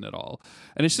reason at all.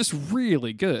 And it's just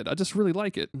really good. I just really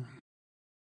like it.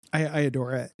 I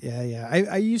adore it. Yeah.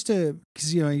 I used to,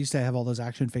 because I used to have all those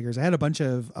action figures. I had a bunch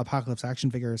of Apocalypse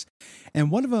action figures, and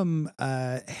one of them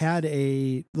had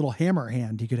a little hammer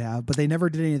hand you could have, but they never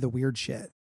did any of the weird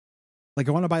shit. Like,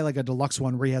 I want to buy like a deluxe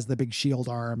one where he has the big shield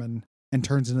arm and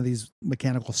turns into these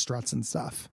mechanical struts and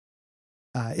stuff.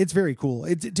 It's very cool.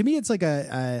 To me, it's like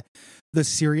the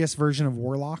serious version of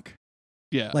Warlock.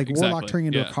 Yeah, like exactly. Warlock turning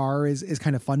into a car is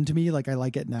kind of fun to me. Like, I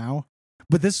like it now.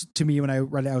 But this, to me, when I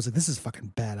read it, I was like, this is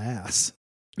fucking badass.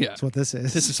 Yeah. That's what this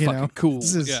is. This is fucking cool.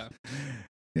 This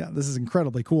is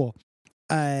incredibly cool.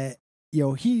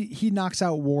 He knocks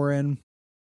out Warren.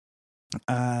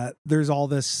 There's all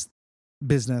this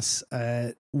business.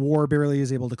 War barely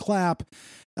is able to clap,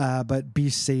 but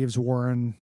Beast saves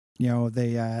Warren.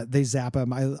 They zap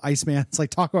him. Iceman's like,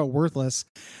 talk about worthless.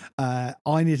 All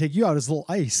I need to take you out is a little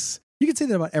ice. You can say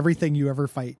that about everything you ever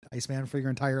fight, Iceman, for your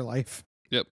entire life.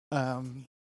 Yep.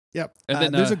 Yep. And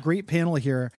then there's a great panel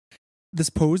here. This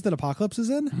pose that Apocalypse is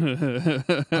in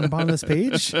on the bottom of this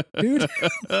page, dude.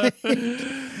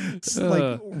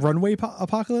 like runway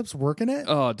Apocalypse working it.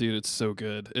 Oh, dude, it's so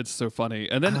good. It's so funny.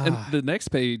 And then in the next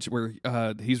page where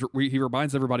he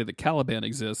reminds everybody that Caliban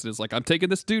exists, is like, I'm taking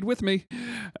this dude with me.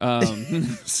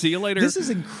 See you later. This is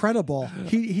incredible.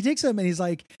 He takes him and he's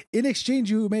like, in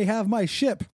exchange, you may have my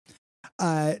ship.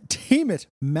 Tame it,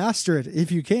 master it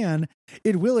if you can.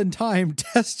 It will in time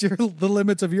test the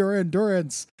limits of your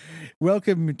endurance.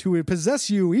 Welcome to possess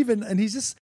you. And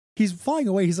he's flying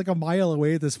away. He's like a mile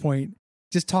away at this point,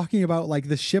 just talking about like,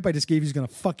 the ship I just gave you is gonna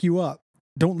fuck you up.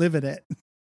 Don't live in it.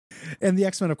 And the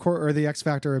X-Men, of course, or the X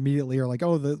Factor immediately are like,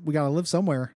 oh, we got to live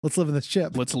somewhere. Let's live in the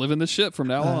ship. Let's live in the ship from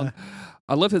now on.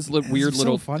 I love his weird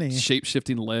little funny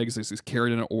shape-shifting legs. He's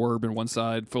carrying an orb in one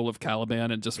side full of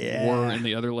Caliban and just war in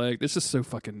the other leg. It's just so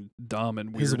fucking dumb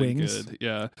and weird and good.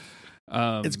 Yeah.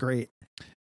 It's great.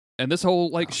 And this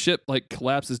whole ship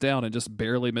collapses down and just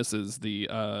barely misses the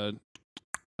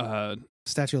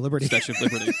Statue of Liberty. Statue of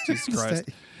Liberty. Jesus Christ.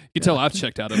 You can tell I've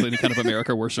checked out of any kind of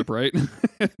America worship, right?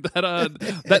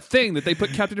 that thing that they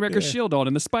put Captain America's shield on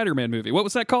in the Spider-Man movie. What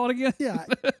was that called again? Yeah.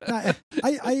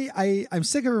 I'm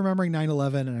sick of remembering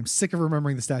 9/11 and I'm sick of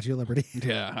remembering the Statue of Liberty.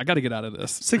 Yeah, I got to get out of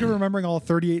this. Sick of remembering all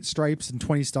 38 stripes and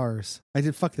 20 stars. I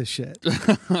did fuck this shit.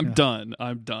 I'm done.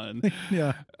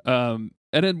 Yeah.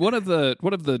 And then one of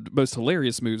the most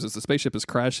hilarious moves as the spaceship is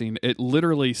crashing, it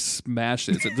literally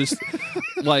smashes. It just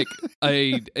like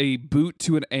a boot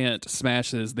to an ant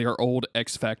smashes their old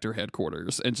X Factor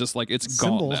headquarters, and just it's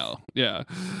gone now. Yeah.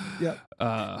 Yeah.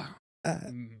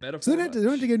 So they don't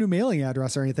have to get a new mailing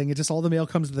address or anything. It just all the mail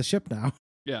comes to the ship now.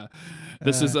 Yeah.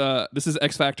 This is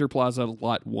X Factor Plaza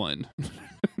Lot 1.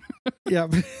 Yeah.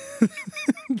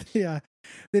 Yeah.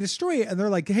 They destroy it and they're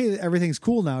like, hey, everything's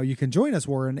cool now. You can join us,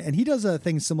 Warren. And he does a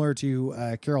thing similar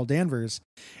to Carol Danvers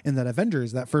in that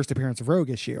Avengers, that first appearance of Rogue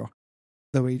issue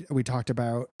that we talked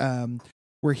about,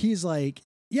 where he's like,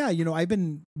 yeah, I've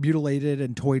been mutilated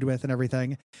and toyed with and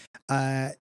everything.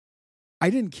 I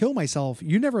didn't kill myself.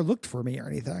 You never looked for me or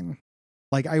anything.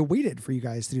 I waited for you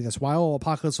guys to do this while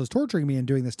Apocalypse was torturing me and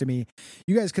doing this to me.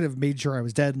 You guys could have made sure I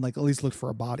was dead and at least looked for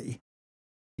a body,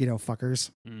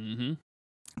 fuckers. Mm-hmm.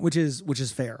 Which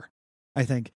is fair, I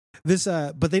think. This,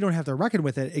 but they don't have to reckon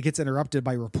with it. It gets interrupted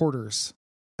by reporters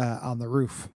on the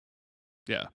roof.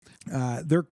 Yeah,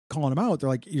 they're calling them out. They're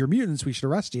like, "You're mutants. We should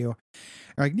arrest you."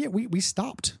 They're like, yeah, we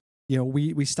stopped.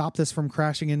 We stopped this from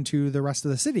crashing into the rest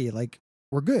of the city.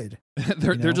 We're good.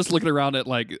 They're just looking around at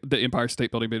the Empire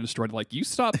State Building being destroyed. You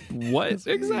stopped what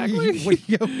exactly? What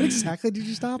exactly did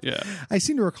you stop? Yeah, I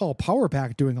seem to recall Power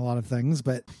Pack doing a lot of things,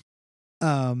 but.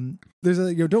 There's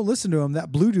don't listen to him.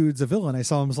 That blue dude's a villain. I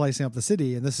saw him slicing up the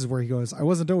city, and this is where he goes, I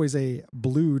wasn't always a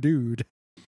blue dude,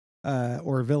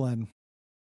 or villain.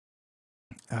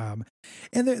 And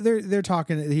they're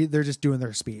talking, they're just doing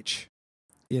their speech,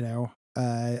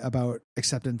 about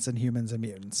acceptance in humans and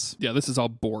mutants. Yeah, this is all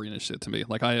boring as shit to me.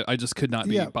 I just could not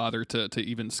be bothered to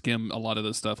even skim a lot of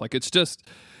this stuff. It's just,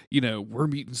 we're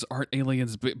mutants, aren't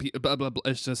aliens, blah, blah, blah.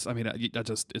 It's just,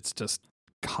 it's just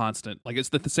constant. It's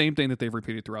the same thing that they've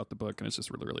repeated throughout the book, and it's just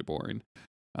really, really boring.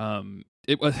 I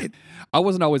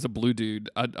wasn't always a blue dude.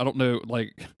 I don't know.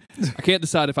 I can't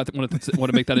decide if I want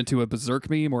to make that into a Berserk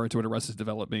meme or into an Arrested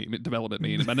Development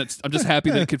meme. And I'm just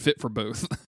happy that it could fit for both.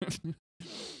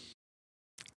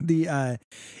 The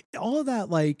all of that,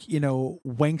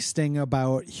 wangsting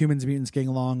about humans, mutants getting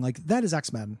along, that is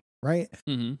X-Men, right?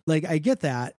 Mm-hmm. I get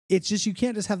that. It's just you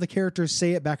can't just have the characters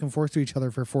say it back and forth to each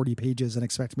other for 40 pages and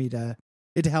expect me to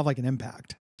have an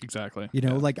impact. Exactly.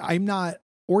 I'm not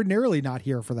ordinarily not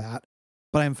here for that,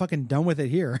 but I'm fucking done with it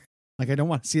here. I don't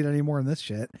want to see it anymore in this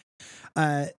shit.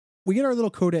 We get our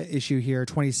little Coda issue here,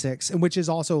 26, and which is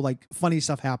also funny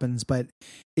stuff happens, but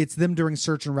it's them during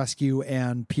search and rescue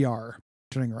and PR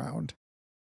turning around.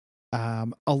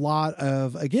 A lot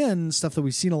of, again, stuff that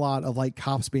we've seen a lot of,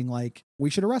 cops being we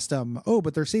should arrest them. Oh,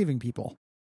 but they're saving people.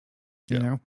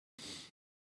 Going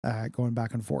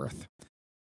back and forth.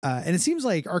 And it seems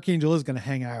like Archangel is going to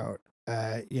hang out.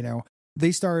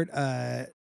 They start,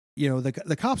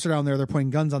 the cops are down there. They're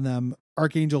pointing guns on them.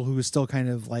 Archangel, who is still kind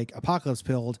of apocalypse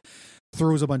pilled,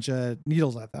 throws a bunch of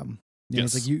needles at them.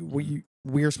 Yes. It's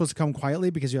we are supposed to come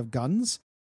quietly because you have guns.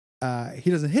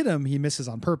 He doesn't hit him. He misses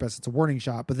on purpose. It's a warning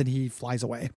shot, but then he flies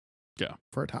away. Yeah.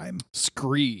 For a time.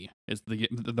 Scree is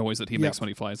the noise that he makes when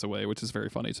he flies away, which is very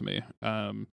funny to me.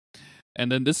 And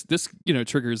then this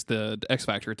triggers the X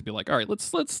Factor to be all right,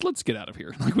 let's get out of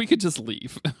here. We could just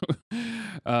leave.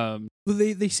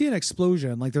 They see an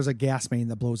explosion. There's a gas main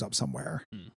that blows up somewhere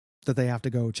that they have to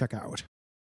go check out.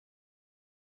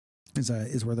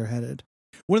 Is where they're headed.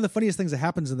 One of the funniest things that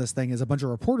happens in this thing is a bunch of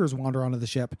reporters wander onto the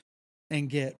ship and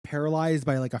get paralyzed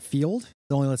by a field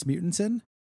that only lets mutants in.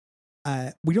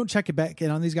 We don't check it back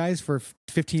in on these guys for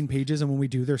 15 pages, and when we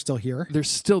do, they're still here. They're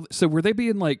still. So were they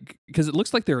being because it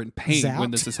looks like they're in pain zapped?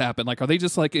 When this has happened? Are they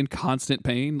just in constant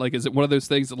pain? Is it one of those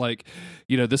things that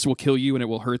this will kill you and it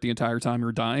will hurt the entire time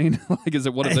you're dying? Is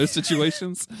it one of those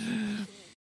situations?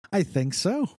 I think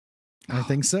so.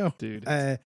 Dude.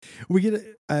 We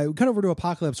cut over to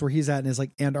Apocalypse where he's at in his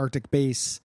Antarctic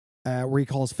base, where he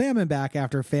calls Famine back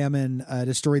after Famine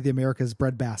destroyed the America's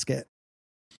breadbasket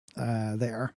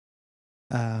there.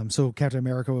 So Captain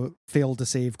America failed to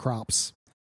save crops.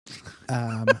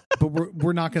 But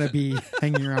we're not going to be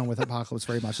hanging around with Apocalypse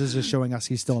very much. This is just showing us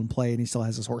he's still in play and he still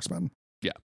has his horsemen.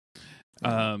 Yeah.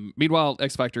 Meanwhile,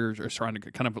 X-Factor is trying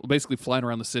to kind of basically flying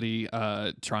around the city,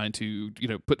 trying to,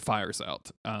 put fires out.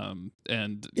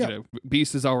 And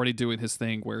Beast is already doing his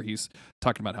thing where he's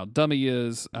talking about how dumb he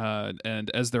is. And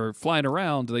as they're flying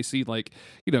around, they see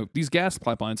these gas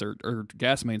pipelines or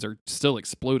gas mains are still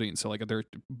exploding. So they're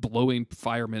blowing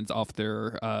firemen off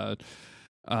their,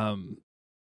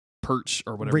 perch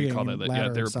or whatever you call that. Yeah,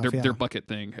 their bucket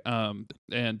thing.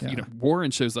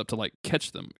 Warren shows up to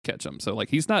catch them. So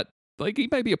he's not, he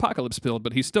may be apocalypse pilled,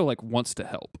 but he still wants to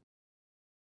help.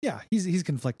 Yeah, he's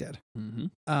conflicted.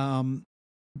 Mm-hmm.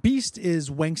 Beast is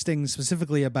wangsting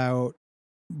specifically about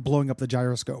blowing up the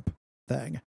gyroscope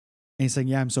thing. And he's saying,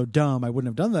 yeah, I'm so dumb. I wouldn't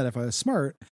have done that if I was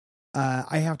smart.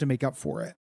 I have to make up for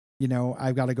it.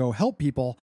 I've got to go help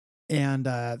people. And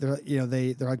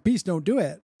they're like, Beast, don't do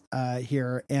it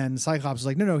here. And Cyclops is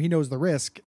like, no, he knows the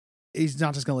risk. He's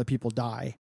not just going to let people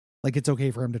die. It's okay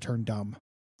for him to turn dumb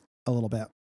a little bit.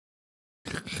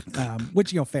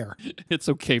 Which fair. It's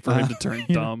okay for him to turn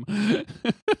dumb.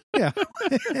 Yeah.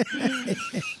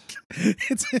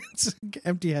 it's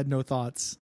empty head, no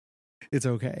thoughts. It's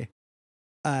okay.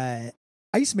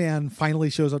 Iceman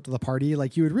finally shows up to the party.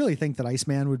 You would really think that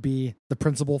Iceman would be the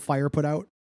principal fire put out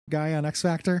guy on X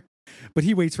Factor, but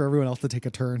he waits for everyone else to take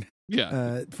a turn.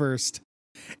 Yeah. First.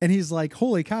 And he's like,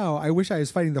 holy cow, I wish I was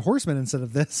fighting the Horsemen instead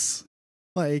of this.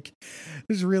 This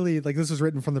is really this was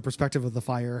written from the perspective of the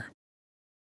fire.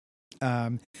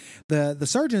 The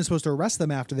sergeant is supposed to arrest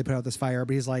them after they put out this fire,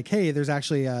 but he's like, hey, there's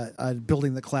actually a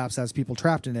building that collapsed that has people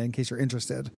trapped in it in case you're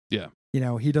interested. Yeah.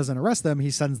 He doesn't arrest them.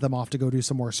 He sends them off to go do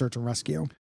some more search and rescue.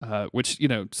 Which,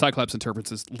 Cyclops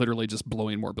interprets as literally just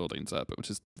blowing more buildings up, which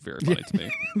is very funny to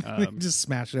me. They just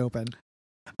smash it open.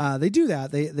 They do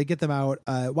that. They get them out.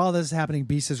 While this is happening,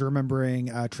 Beast is remembering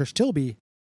Trish Tilby,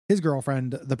 his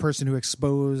girlfriend, the person who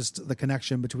exposed the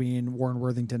connection between Warren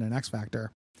Worthington and X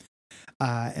Factor.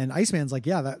 And Iceman's like,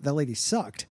 yeah, that lady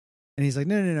sucked. And he's like,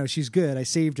 no, she's good. I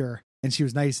saved her. And she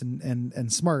was nice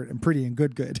and smart and pretty and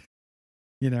good.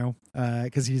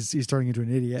 Because he's turning into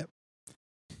an idiot.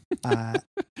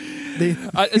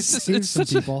 It's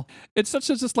such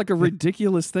a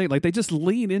ridiculous thing. They just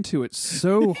lean into it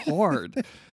so hard.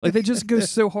 They just go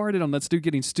so hard in on that dude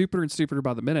getting stupider and stupider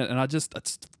by the minute. And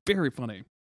it's very funny.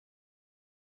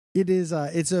 It is.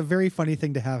 It's a very funny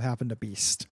thing to have happen to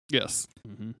Beast. Yes.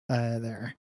 Mm-hmm.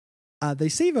 There. They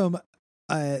save him.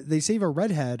 They save a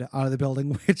redhead out of the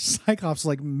building, which Cyclops is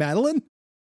like, Madeline?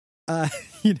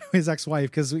 His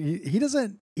ex-wife, because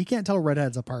he can't tell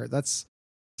redheads apart. That's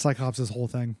Cyclops' whole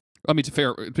thing. I mean,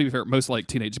 to be fair, most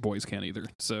teenage boys can't either.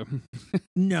 So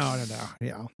no.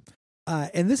 Yeah.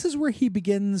 And this is where he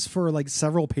begins for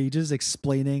several pages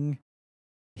explaining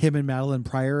him and Madeline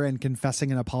Pryor and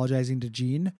confessing and apologizing to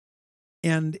Jean.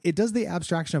 And it does the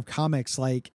abstraction of comics.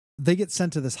 They get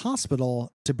sent to this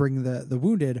hospital to bring the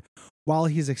wounded while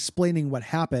he's explaining what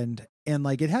happened. And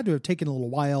it had to have taken a little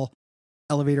while,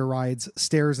 elevator rides,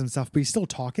 stairs and stuff, but he's still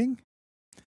talking.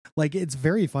 It's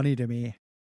very funny to me.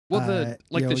 Well,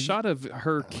 the shot of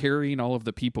her carrying all of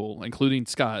the people, including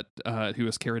Scott, who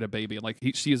has carried a baby,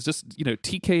 she is just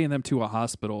TKing them to a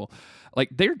hospital.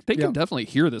 They can definitely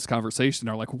hear this conversation.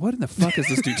 They're like, what in the fuck is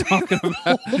this dude talking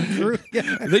about?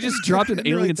 They just dropped an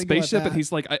alien spaceship, and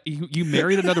he's like, you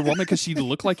married another woman because she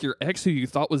looked like your ex who you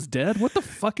thought was dead? What the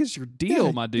fuck is your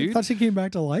deal, my dude? You thought she came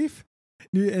back to life?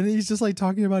 And he's just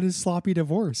talking about his sloppy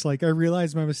divorce. I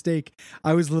realized my mistake.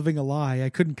 I was living a lie. I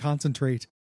couldn't concentrate.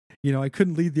 I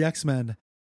couldn't lead the X-Men,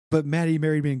 but Maddie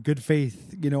married me in good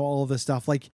faith. All of this stuff.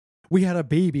 We had a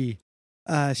baby.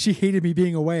 She hated me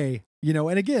being away,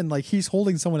 and again, he's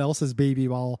holding someone else's baby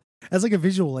as a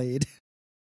visual aid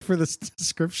for this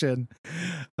description,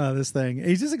 this thing. And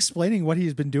he's just explaining what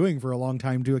he's been doing for a long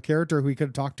time to a character who he could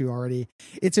have talked to already.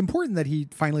 It's important that he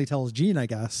finally tells Jean, I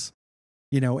guess,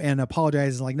 and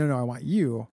apologizes no, I want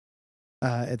you.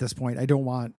 At this point, I don't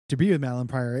want to be with Madeline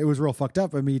Pryor. It was real fucked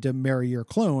up of me to marry your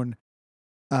clone.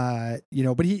 But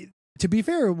to be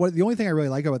fair, the only thing I really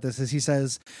like about this is he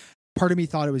says, part of me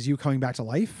thought it was you coming back to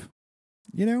life,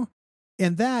 and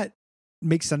that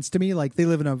makes sense to me. They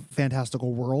live in a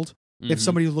fantastical world. Mm-hmm. If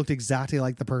somebody looked exactly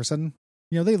like the person,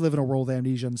 they live in a world of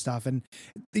amnesia and stuff, and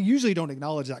they usually don't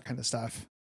acknowledge that kind of stuff.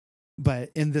 But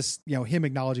in this, him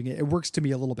acknowledging it works to me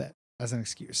a little bit as an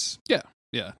excuse. Yeah.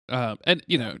 Yeah. And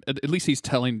at least he's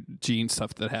telling Jean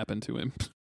stuff that happened to him.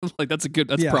 Like that's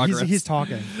progress. He's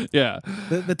talking. Yeah.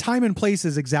 The time and place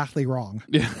is exactly wrong.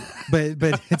 Yeah.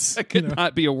 But it's it could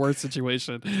not be a worse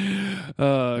situation.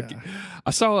 I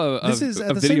saw a this is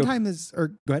at a the video, same time as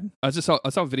or go ahead. I saw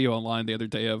a video online the other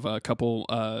day of a couple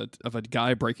of a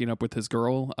guy breaking up with his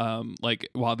girl like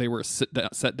while they were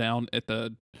set down at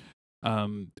the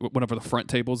one of the front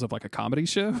tables of like a comedy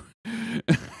show.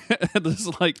 And this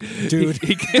like dude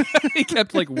he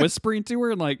kept like whispering to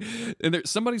her and there,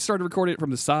 somebody started recording it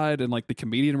from the side and like the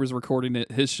comedian was recording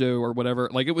it his show or whatever.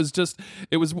 Like it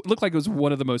looked like it was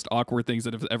one of the most awkward things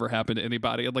that have ever happened to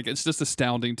anybody. And like it's just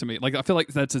astounding to me. Like I feel like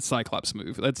that's a Cyclops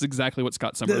move. That's exactly what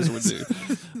Scott Summers would do.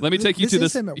 Let me take you to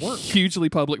this hugely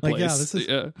public place.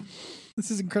 This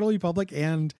is incredibly public,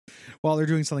 and while they're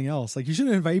doing something else. Like, you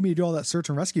shouldn't invite me to do all that search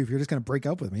and rescue if you're just going to break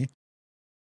up with me.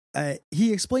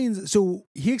 He explains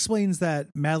that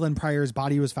Madeline Pryor's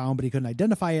body was found, but he couldn't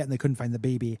identify it, and they couldn't find the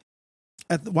baby.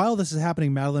 While this is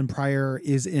happening, Madeline Pryor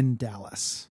is in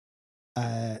Dallas.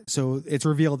 So it's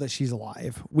revealed that she's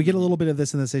alive. We get a little bit of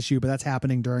this in this issue, but that's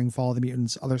happening during Fall of the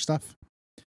Mutants, other stuff.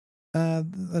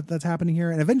 That's happening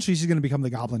here. And eventually she's going to become the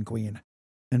Goblin Queen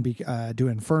and do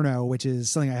Inferno, which is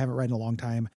something I haven't read in a long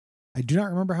time. I do not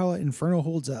remember how Inferno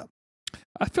holds up.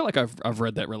 I feel like I've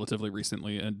read that relatively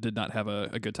recently and did not have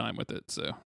a good time with it.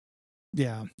 So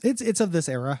yeah, it's of this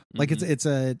era. Like it's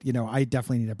a, I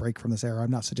definitely need a break from this era.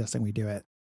 I'm not suggesting we do it.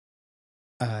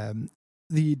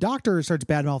 The Doctor starts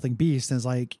bad mouthing Beast and is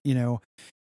like,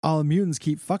 all the mutants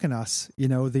keep fucking us.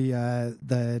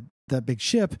 The big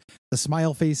ship, the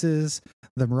smile faces,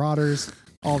 the marauders,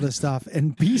 all this stuff.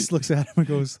 And Beast looks at him and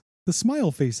goes, the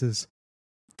smile faces,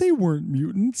 they weren't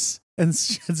mutants. And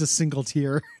sheds a single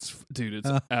tear. Dude, it's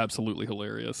absolutely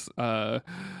hilarious.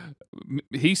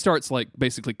 He starts like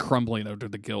basically crumbling under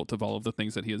the guilt of all of the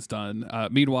things that he has done.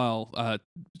 Meanwhile,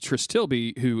 Trish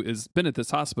Tilby, who has been at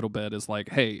this hospital bed, is like,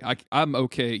 hey, I'm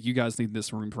okay. You guys need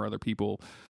this room for other people.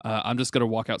 I'm just going to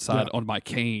walk outside on my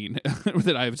cane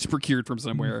that I've procured from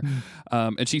somewhere.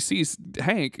 And she sees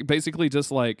Hank basically just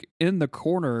like in the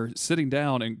corner, sitting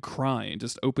down and crying,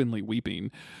 just openly weeping.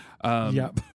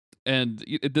 And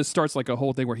this starts like a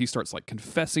whole thing where he starts like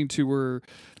confessing to her,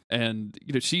 and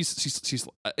she's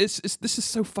this is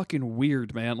so fucking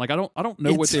weird, man. Like I don't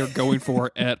know what they're going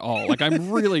for at all. Like I'm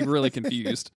really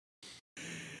confused.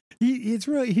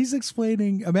 He's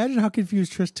explaining. Imagine how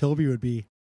confused Trish Tilby would be.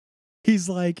 He's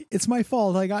like, it's my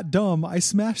fault. I got dumb. I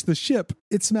smashed the ship.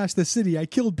 It smashed the city. I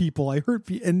killed people. I hurt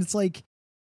people. And it's like,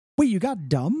 wait, you got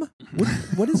dumb?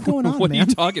 What is going on? What man? are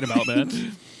you talking about,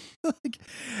 man?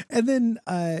 And then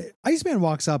Iceman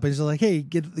walks up and he's like, hey,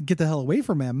 get the hell away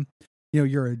from him.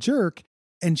 You're a jerk.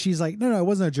 And she's like, no, I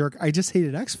wasn't a jerk. I just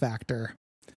hated X Factor.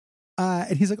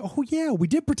 And he's like, oh yeah, we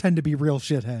did pretend to be real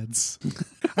shitheads.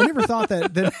 I never thought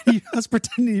that us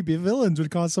pretending to be villains would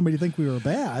cause somebody to think we were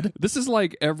bad. This is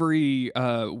like every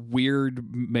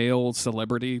weird male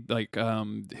celebrity, like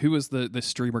who was the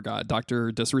streamer guy,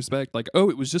 Dr. Disrespect? Like,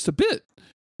 oh, it was just a bit.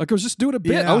 Like I was just doing a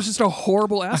bit. Yeah. I was just a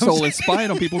horrible asshole and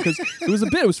spying on people because it was a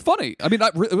bit. It was funny. I mean,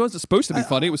 it wasn't supposed to be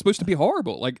funny. It was supposed to be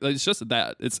horrible. Like it's just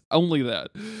that. It's only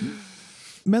that.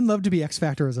 Men love to be X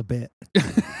Factor as a bit.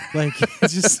 Like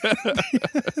it's just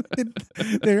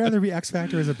they'd rather be X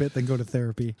Factor as a bit than go to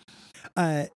therapy.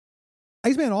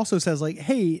 Iceman also says like,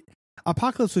 hey,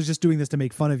 Apocalypse was just doing this to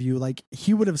make fun of you. Like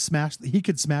he could smash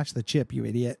the chip, you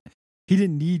idiot. He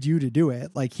didn't need you to do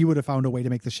it. Like he would have found a way to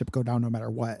make the ship go down no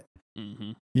matter what.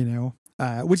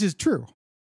 Which is true.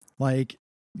 Like,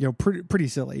 pretty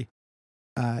silly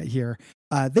here.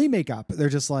 They make up. They're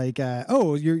just like,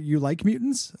 oh, you like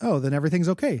mutants? Oh, then everything's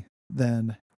okay.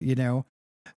 Then,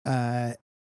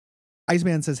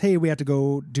 Iceman says, hey, we have to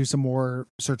go do some more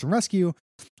search and rescue.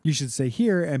 You should stay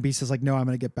here. And Beast is like, no, I'm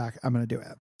going to get back. I'm going to do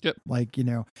it. Yep. Like,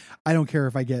 I don't care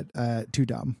if I get too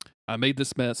dumb. I made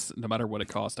this mess no matter what it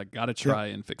cost. I got to try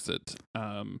and fix it.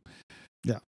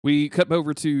 Yeah. We cut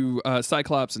over to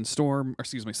Cyclops and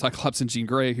Cyclops and Jean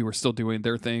Grey, who are still doing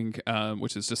their thing,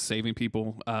 which is just saving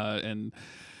people. And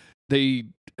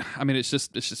it's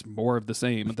just more of the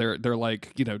same. They're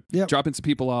like, dropping some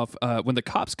people off when the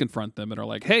cops confront them and are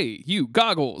like, hey, you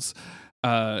goggles.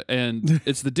 And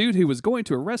it's the dude who was going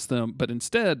to arrest them, but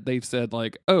instead they've said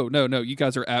like, oh no, you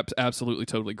guys are absolutely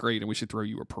totally great, and we should throw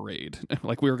you a parade.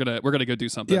 Like we're gonna go do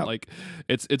something. Yeah. Like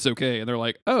it's okay. And they're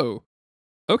like, oh,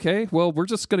 okay, well, we're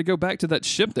just going to go back to that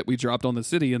ship that we dropped on the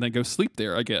city and then go sleep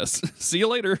there, I guess. See you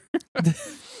later.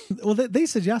 Well, they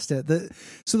suggest it.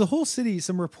 So the whole city,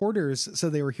 some reporters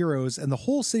said they were heroes, and the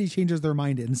whole city changes their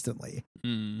mind instantly,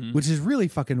 which is really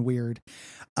fucking weird.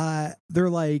 They're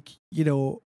like,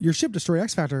 your ship destroyed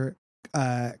X Factor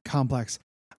complex.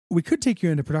 We could take you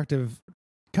into productive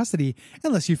custody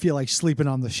unless you feel like sleeping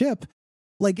on the ship.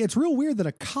 Like, it's real weird that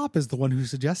a cop is the one who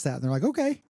suggests that. And they're like,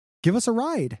 okay, give us a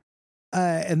ride.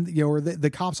 And, you know, or the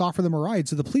cops offer them a ride.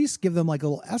 So the police give them like a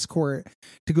little escort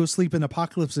to go sleep in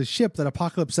Apocalypse's ship that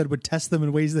Apocalypse said would test them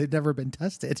in ways they'd never been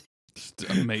tested. Just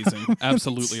amazing.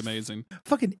 Absolutely amazing.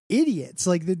 Fucking idiots.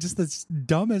 Like, they're just the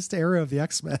dumbest era of the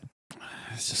X-Men.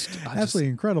 It's just absolutely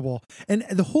incredible. And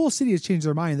the whole city has changed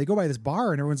their mind. They go by this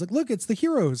bar and everyone's like, look, it's the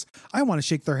heroes. I want to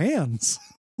shake their hands.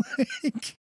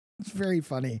 Like, it's very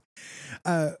funny.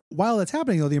 While that's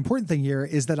happening, though, the important thing here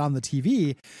is that on the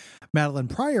TV, Madeline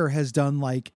Pryor has done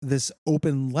like this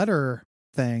open letter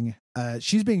thing.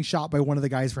 She's being shot by one of the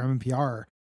guys from NPR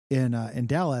in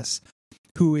Dallas,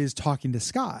 who is talking to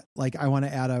Scott. Like, I want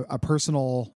to add a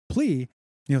personal plea.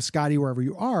 You know, Scotty, wherever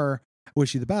you are,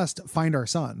 wish you the best. Find our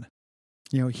son.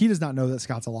 You know, he does not know that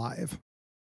Scott's alive.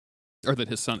 Or that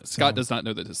his son is. Scott does not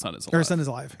know that his son is alive. Or his son is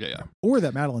alive. Yeah. Or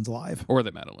that Madeline's alive. Or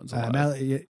that Madeline's alive.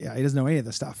 He doesn't know any of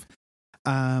this stuff.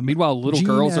 Meanwhile, little Jean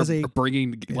girls are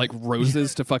bringing like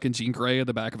roses to fucking Jean Grey in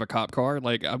the back of a cop car.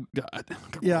 Like,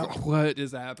 what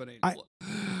is happening?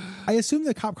 I assume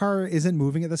the cop car isn't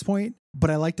moving at this point, but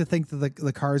I like to think that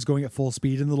the car is going at full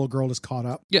speed and the little girl is caught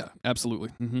up. Yeah,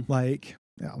 absolutely. Mm-hmm. Like,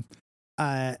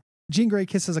 yeah. Jean Grey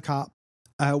kisses a cop.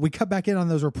 We cut back in on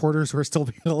those reporters who are still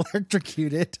being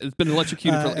electrocuted. It's been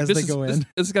electrocuted for as they go in. This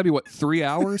has got to be what, 3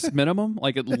 hours minimum?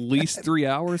 Like at least 3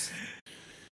 hours.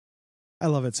 I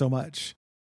love it so much.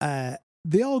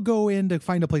 They all go in to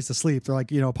find a place to sleep. They're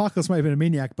like, you know, Apocalypse might have been a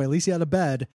maniac, but at least he had a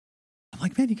bed. I'm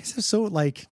like, man, you guys have so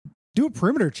like, do a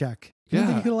perimeter check. You don't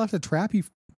think you could have left a trap, you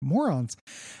morons.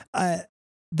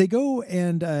 They go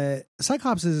and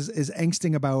Cyclops is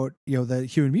angsting about, you know, the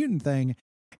human mutant thing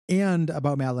and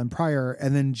about Madeline Pryor.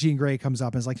 And then Jean Grey comes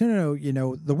up and is like, no, you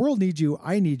know, the world needs you.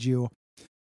 I need you.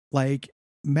 Like,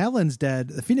 Madeline's dead.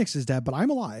 The Phoenix is dead, but I'm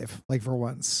alive. Like, for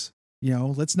once, you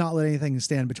know, let's not let anything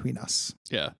stand between us.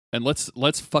 Yeah. And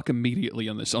let's fuck immediately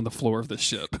on the floor of this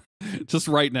ship. Just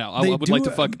right now. I would like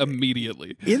to fuck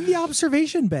immediately. In the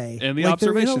observation bay. In the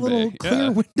observation bay. They're in a little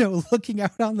clear window looking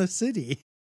out on the city.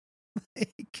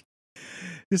 Like,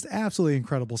 just absolutely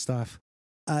incredible stuff.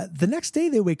 The next day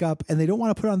they wake up and they don't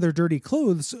want to put on their dirty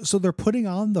clothes, so they're putting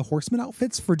on the horseman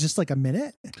outfits for just like a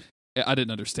minute. Yeah, I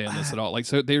didn't understand this at all. Like,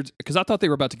 so because I thought they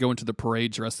were about to go into the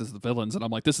parade dressed as the villains, and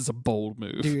I'm like, this is a bold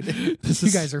move, dude.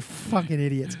 You guys are fucking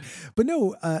idiots. But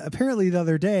no, apparently the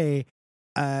other day,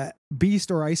 Beast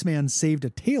or Iceman saved a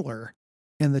tailor,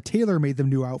 and the tailor made them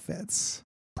new outfits.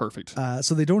 Perfect.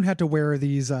 So they don't have to wear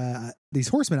these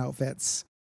horseman outfits.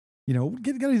 You know,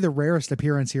 get the rarest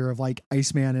appearance here of like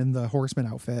Iceman in the horseman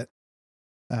outfit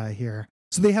here.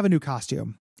 So they have a new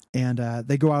costume, and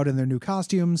they go out in their new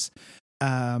costumes.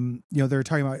 You know, they're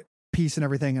talking about peace and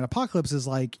everything. And Apocalypse is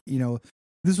like, you know,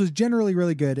 this was generally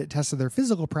really good. It tested their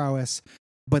physical prowess,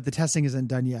 but the testing isn't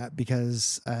done yet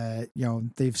because, you know,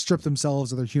 they've stripped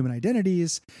themselves of their human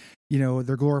identities. You know,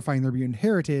 they're glorifying their mutant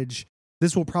heritage.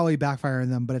 This will probably backfire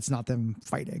on them, but it's not them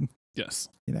fighting. Yes.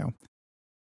 You know.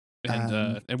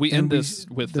 And we end this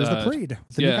with there's the parade,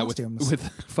 the new costumes. with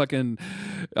fucking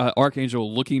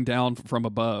Archangel looking down from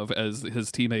above as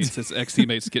his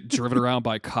ex-teammates get driven around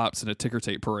by cops in a ticker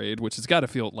tape parade, which has got to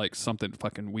feel like something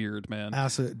fucking weird, man.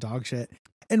 Absolute dog shit.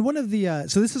 And one of the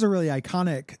so this is a really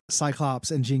iconic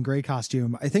Cyclops and Jean Grey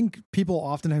costume. I think people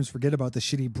oftentimes forget about the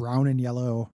shitty brown and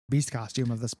yellow Beast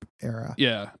costume of this era.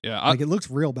 Yeah. Like, it looks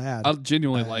real bad. I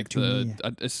genuinely like I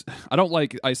don't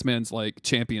like Iceman's like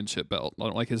championship belt. I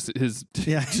don't like his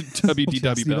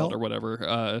WDW belt or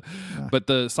whatever. But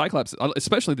the Cyclops,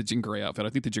 especially the Jean Grey outfit, I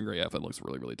think the Jean Grey outfit looks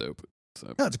really, really dope.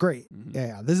 So no, it's great. Mm-hmm.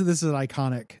 Yeah. This is an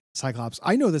iconic Cyclops.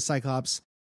 I know this Cyclops.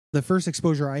 The first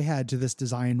exposure I had to this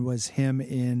design was him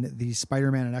in the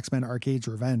Spider-Man and X-Men Arcade's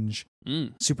Revenge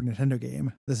Super Nintendo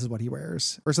game. This is what he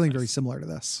wears, or something very similar to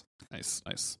this. Nice.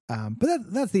 But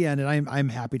that's the end, and I'm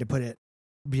happy to put it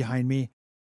behind me.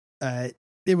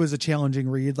 It was a challenging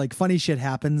read. Like, funny shit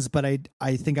happens, but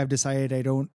I think I've decided I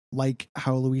don't like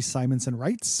how Louise Simonson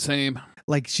writes. Same.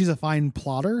 Like, she's a fine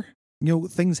plotter. You know,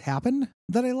 things happen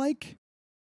that I like,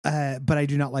 but I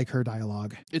do not like her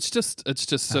dialogue. It's just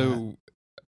so.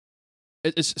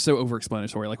 It's so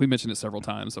over-explanatory. Like, we mentioned it several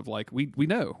times of like, we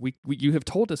know, you have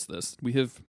told us this. We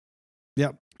have,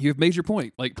 yep. You have made your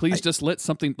point. Like, please just let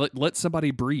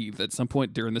somebody breathe at some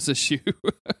point during this issue.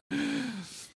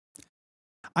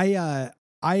 Claremont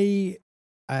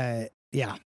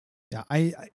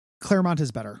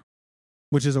is better,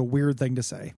 which is a weird thing to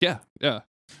say. Yeah.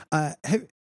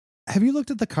 Have you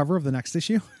looked at the cover of the next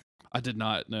issue? I did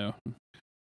not. No.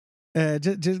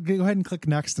 Just go ahead and click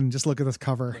next and just look at this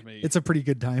cover. It's a pretty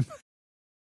good time.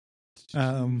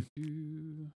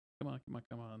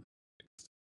 Come on.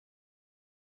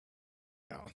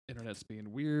 Oh. Internet's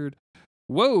being weird.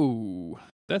 Whoa,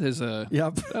 that is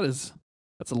Yep.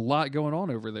 that's a lot going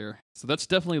on over there. So that's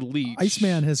definitely Leech.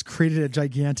 Iceman has created a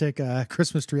gigantic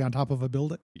Christmas tree on top of a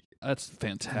building. That's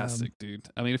fantastic, dude.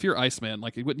 I mean, if you're Iceman,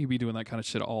 like, wouldn't you be doing that kind of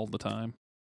shit all the time?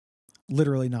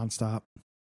 Literally nonstop.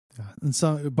 Yeah. And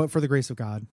so, but for the grace of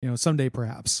God, someday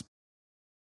perhaps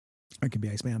I can be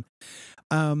Iceman.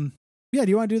 Yeah. Do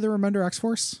you want to do the Remender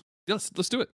X-Force? Yeah, let's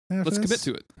do it. Let's commit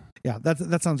to it. Yeah,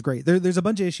 that sounds great. There's a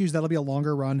bunch of issues that'll be a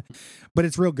longer run, but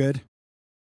it's real good.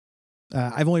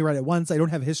 I've only read it once. I don't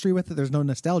have history with it. There's no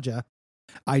nostalgia.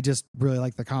 I just really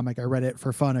like the comic. I read it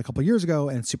for fun a couple years ago,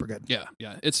 and it's super good. Yeah.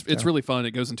 It's really fun.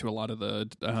 It goes into a lot of the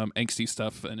angsty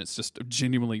stuff, and it's just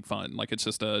genuinely fun. Like, it's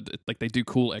just like they do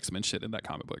cool X-Men shit in that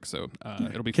comic book. So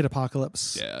it'll be Kid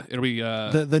Apocalypse. Yeah, it'll be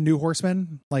the New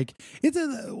Horsemen. Like, it's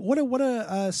what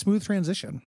a smooth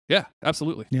transition. Yeah,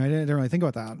 absolutely. I didn't really think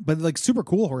about that, but like super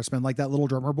cool horsemen, like that little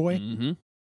drummer boy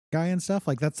guy and stuff.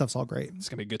 Like, that stuff's all great. It's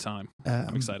gonna be a good time.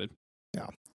 I'm excited. Yeah.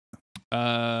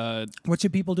 What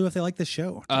should people do if they like this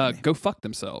show? Go fuck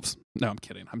themselves. No, I'm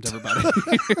kidding. I'm everybody.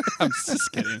 I'm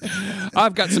just kidding.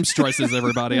 I've got some stresses,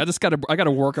 everybody. I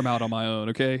gotta work them out on my own.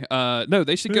 Okay. No,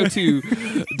 they should go to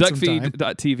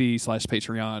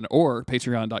Duckfeed.tv/Patreon or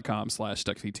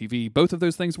Patreon.com/Duckfeed.tv. Both of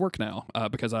those things work now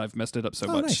because I've messed it up so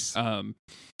much. Nice.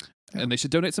 And they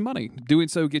should donate some money. Doing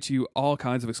so gets you all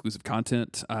kinds of exclusive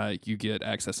content. You get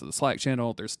access to the Slack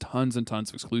channel. There's tons and tons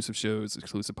of exclusive shows,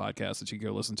 exclusive podcasts that you can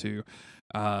go listen to.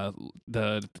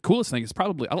 The coolest thing is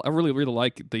probably, I really, really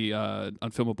like the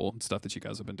Unfilmable stuff that you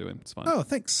guys have been doing. It's fun. Oh,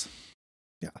 thanks.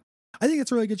 Yeah. I think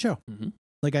it's a really good show. Mm-hmm.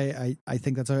 Like, I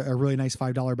think that's a really nice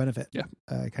 $5 benefit. Yeah.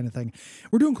 Kind of thing.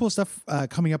 We're doing cool stuff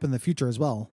coming up in the future as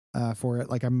well. For it,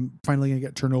 like, I'm finally gonna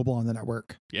get Chernobyl on the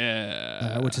network.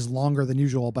 Yeah, which is longer than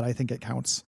usual, but I think it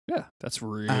counts. Yeah, that's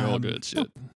real good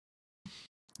shit.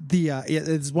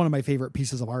 It's one of my favorite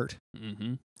pieces of art.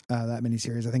 Mm-hmm. That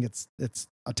miniseries, I think it's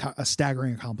a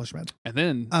staggering accomplishment. And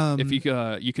then if you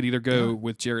could either go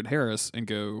with Jared Harris and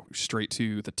go straight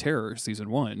to The Terror season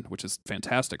 1, which is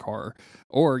fantastic horror,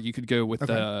 or you could go with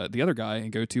the other guy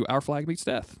and go to Our Flag Meets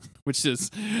Death, which is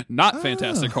not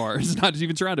fantastic horror. It's not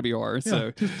even trying to be horror.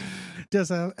 So just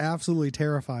absolutely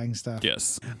terrifying stuff.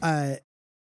 Yes.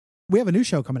 We have a new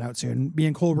show coming out soon. Me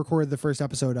and Cole recorded the first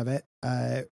episode of it.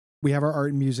 We have our art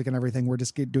and music and everything. We're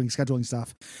just doing scheduling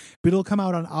stuff, but it'll come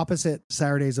out on opposite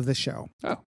Saturdays of this show.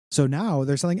 Oh, so now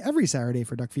there's something every Saturday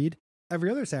for Duckfeed. Every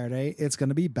other Saturday, it's going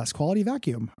to be Best Quality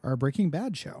Vacuum, our Breaking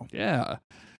Bad show. Yeah.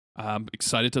 I'm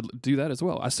excited to do that as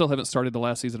well. I still haven't started the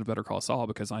last season of Better Call Saul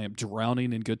because I am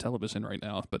drowning in good television right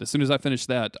now. But as soon as I finish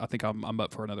that, I think I'm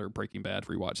up for another Breaking Bad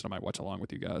rewatch, and I might watch along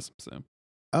with you guys. So.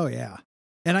 Oh yeah.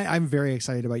 And I'm very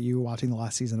excited about you watching the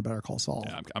last season of Better Call Saul.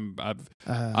 Yeah,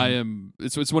 I am.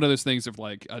 It's one of those things of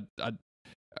like,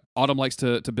 Autumn likes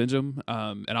to binge them,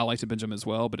 and I like to binge them as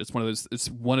well. But it's one of those. It's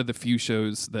one of the few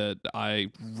shows that I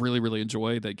really, really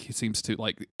enjoy. That seems to,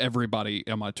 like, everybody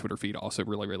on my Twitter feed also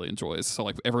really, really enjoys. So,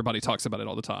 like, everybody talks about it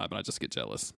all the time, and I just get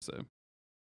jealous. So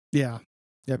yeah,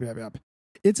 yep. You're gonna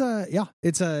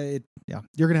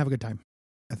have a good time,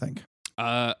 I think.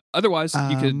 Otherwise,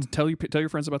 you could tell your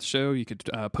friends about the show. You could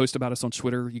post about us on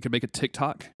Twitter. You could make a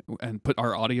TikTok and put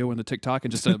our audio in the TikTok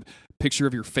and just a picture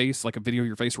of your face, like a video of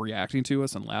your face reacting to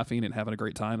us and laughing and having a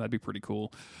great time. That'd be pretty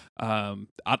cool. I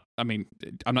mean,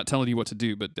 I'm not telling you what to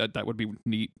do, but that would be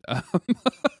neat.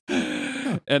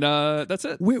 And that's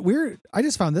it. I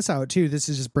just found this out too. This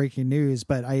is just breaking news,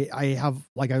 but I have,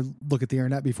 like, I look at the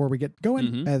internet before we get going.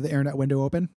 Mm-hmm. The internet window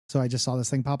open, so I just saw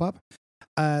this thing pop up.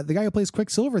 The guy who plays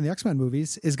Quicksilver in the X-Men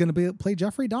movies is going to play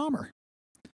Jeffrey Dahmer.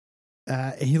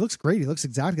 He looks great. He looks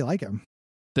exactly like him.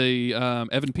 The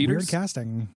Evan Peters weird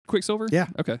casting. Quicksilver. Yeah.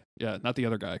 Okay. Yeah, not the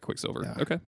other guy. Quicksilver. Yeah.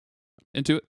 Okay.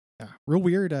 Into it. Yeah. Real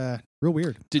weird.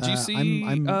 Did you see?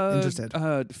 I'm interested.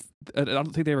 I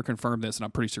don't think they ever confirmed this, and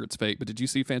I'm pretty sure it's fake. But did you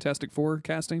see Fantastic Four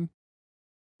casting?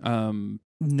 No.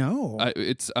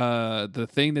 It's the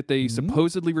thing that they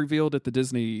supposedly revealed at the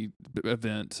Disney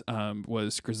event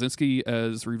was Krasinski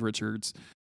as Reed Richards.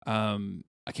 I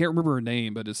can't remember her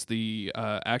name, but it's the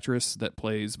actress that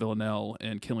plays Villanelle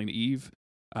in Killing Eve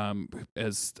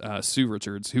as Sue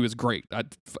Richards, who is great.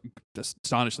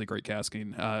 Astonishingly great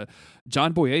casting.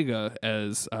 John Boyega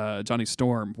as Johnny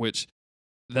Storm, which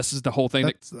this is the whole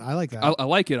thing. I like that. I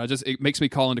like it. It makes me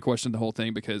call into question the whole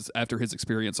thing because after his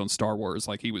experience on Star Wars,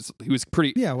 like he was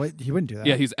pretty. Yeah, he wouldn't do that.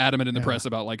 Yeah, he's adamant in the press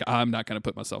about, like, I'm not going to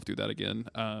put myself through that again.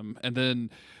 And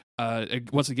then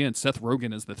once again, Seth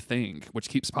Rogen is the Thing, which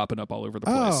keeps popping up all over the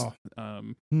place.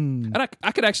 And I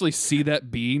could actually see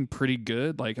that being pretty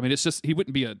good. Like, I mean, it's just he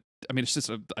wouldn't be a I mean, it's just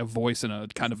a voice and a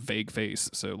kind of vague face.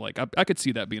 So like, I could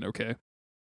see that being okay.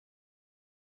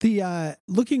 The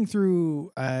looking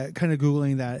through, kind of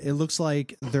Googling that, it looks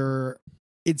like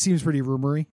it seems pretty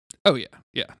rumory. Oh yeah,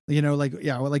 yeah. You know, like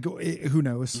who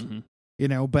knows? Mm-hmm. You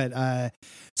know, but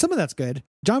some of that's good.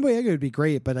 John Boyega would be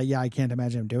great, but I can't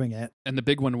imagine him doing it. And the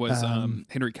big one was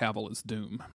Henry Cavill as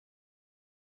Doom.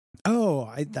 Oh,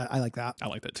 I like that. I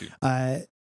like that too.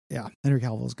 Yeah, Henry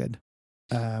Cavill is good.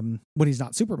 When he's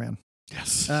not Superman.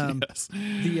 Yes. Yes.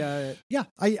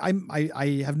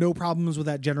 I have no problems with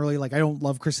that generally. Like, I don't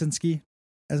love Krasinski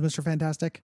as Mr.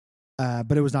 Fantastic,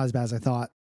 but it was not as bad as I thought.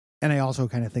 And I also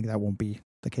kind of think that won't be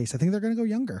the case. I think they're going to go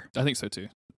younger. I think so too.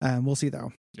 We'll see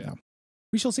though. Yeah.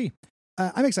 We shall see.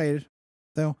 I'm excited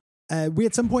though. We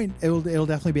at some point it'll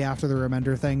definitely be after the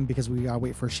Remender thing, because we gotta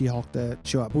wait for She-Hulk to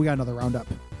show up. We got another roundup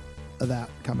of that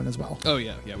coming as well. Oh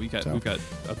yeah, we've got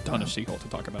a ton of She-Hulk to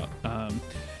talk about.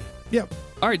 Yep.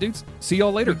 All right, dudes. See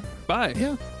y'all later. Bye.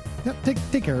 Yeah. Yep.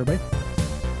 Take care, everybody.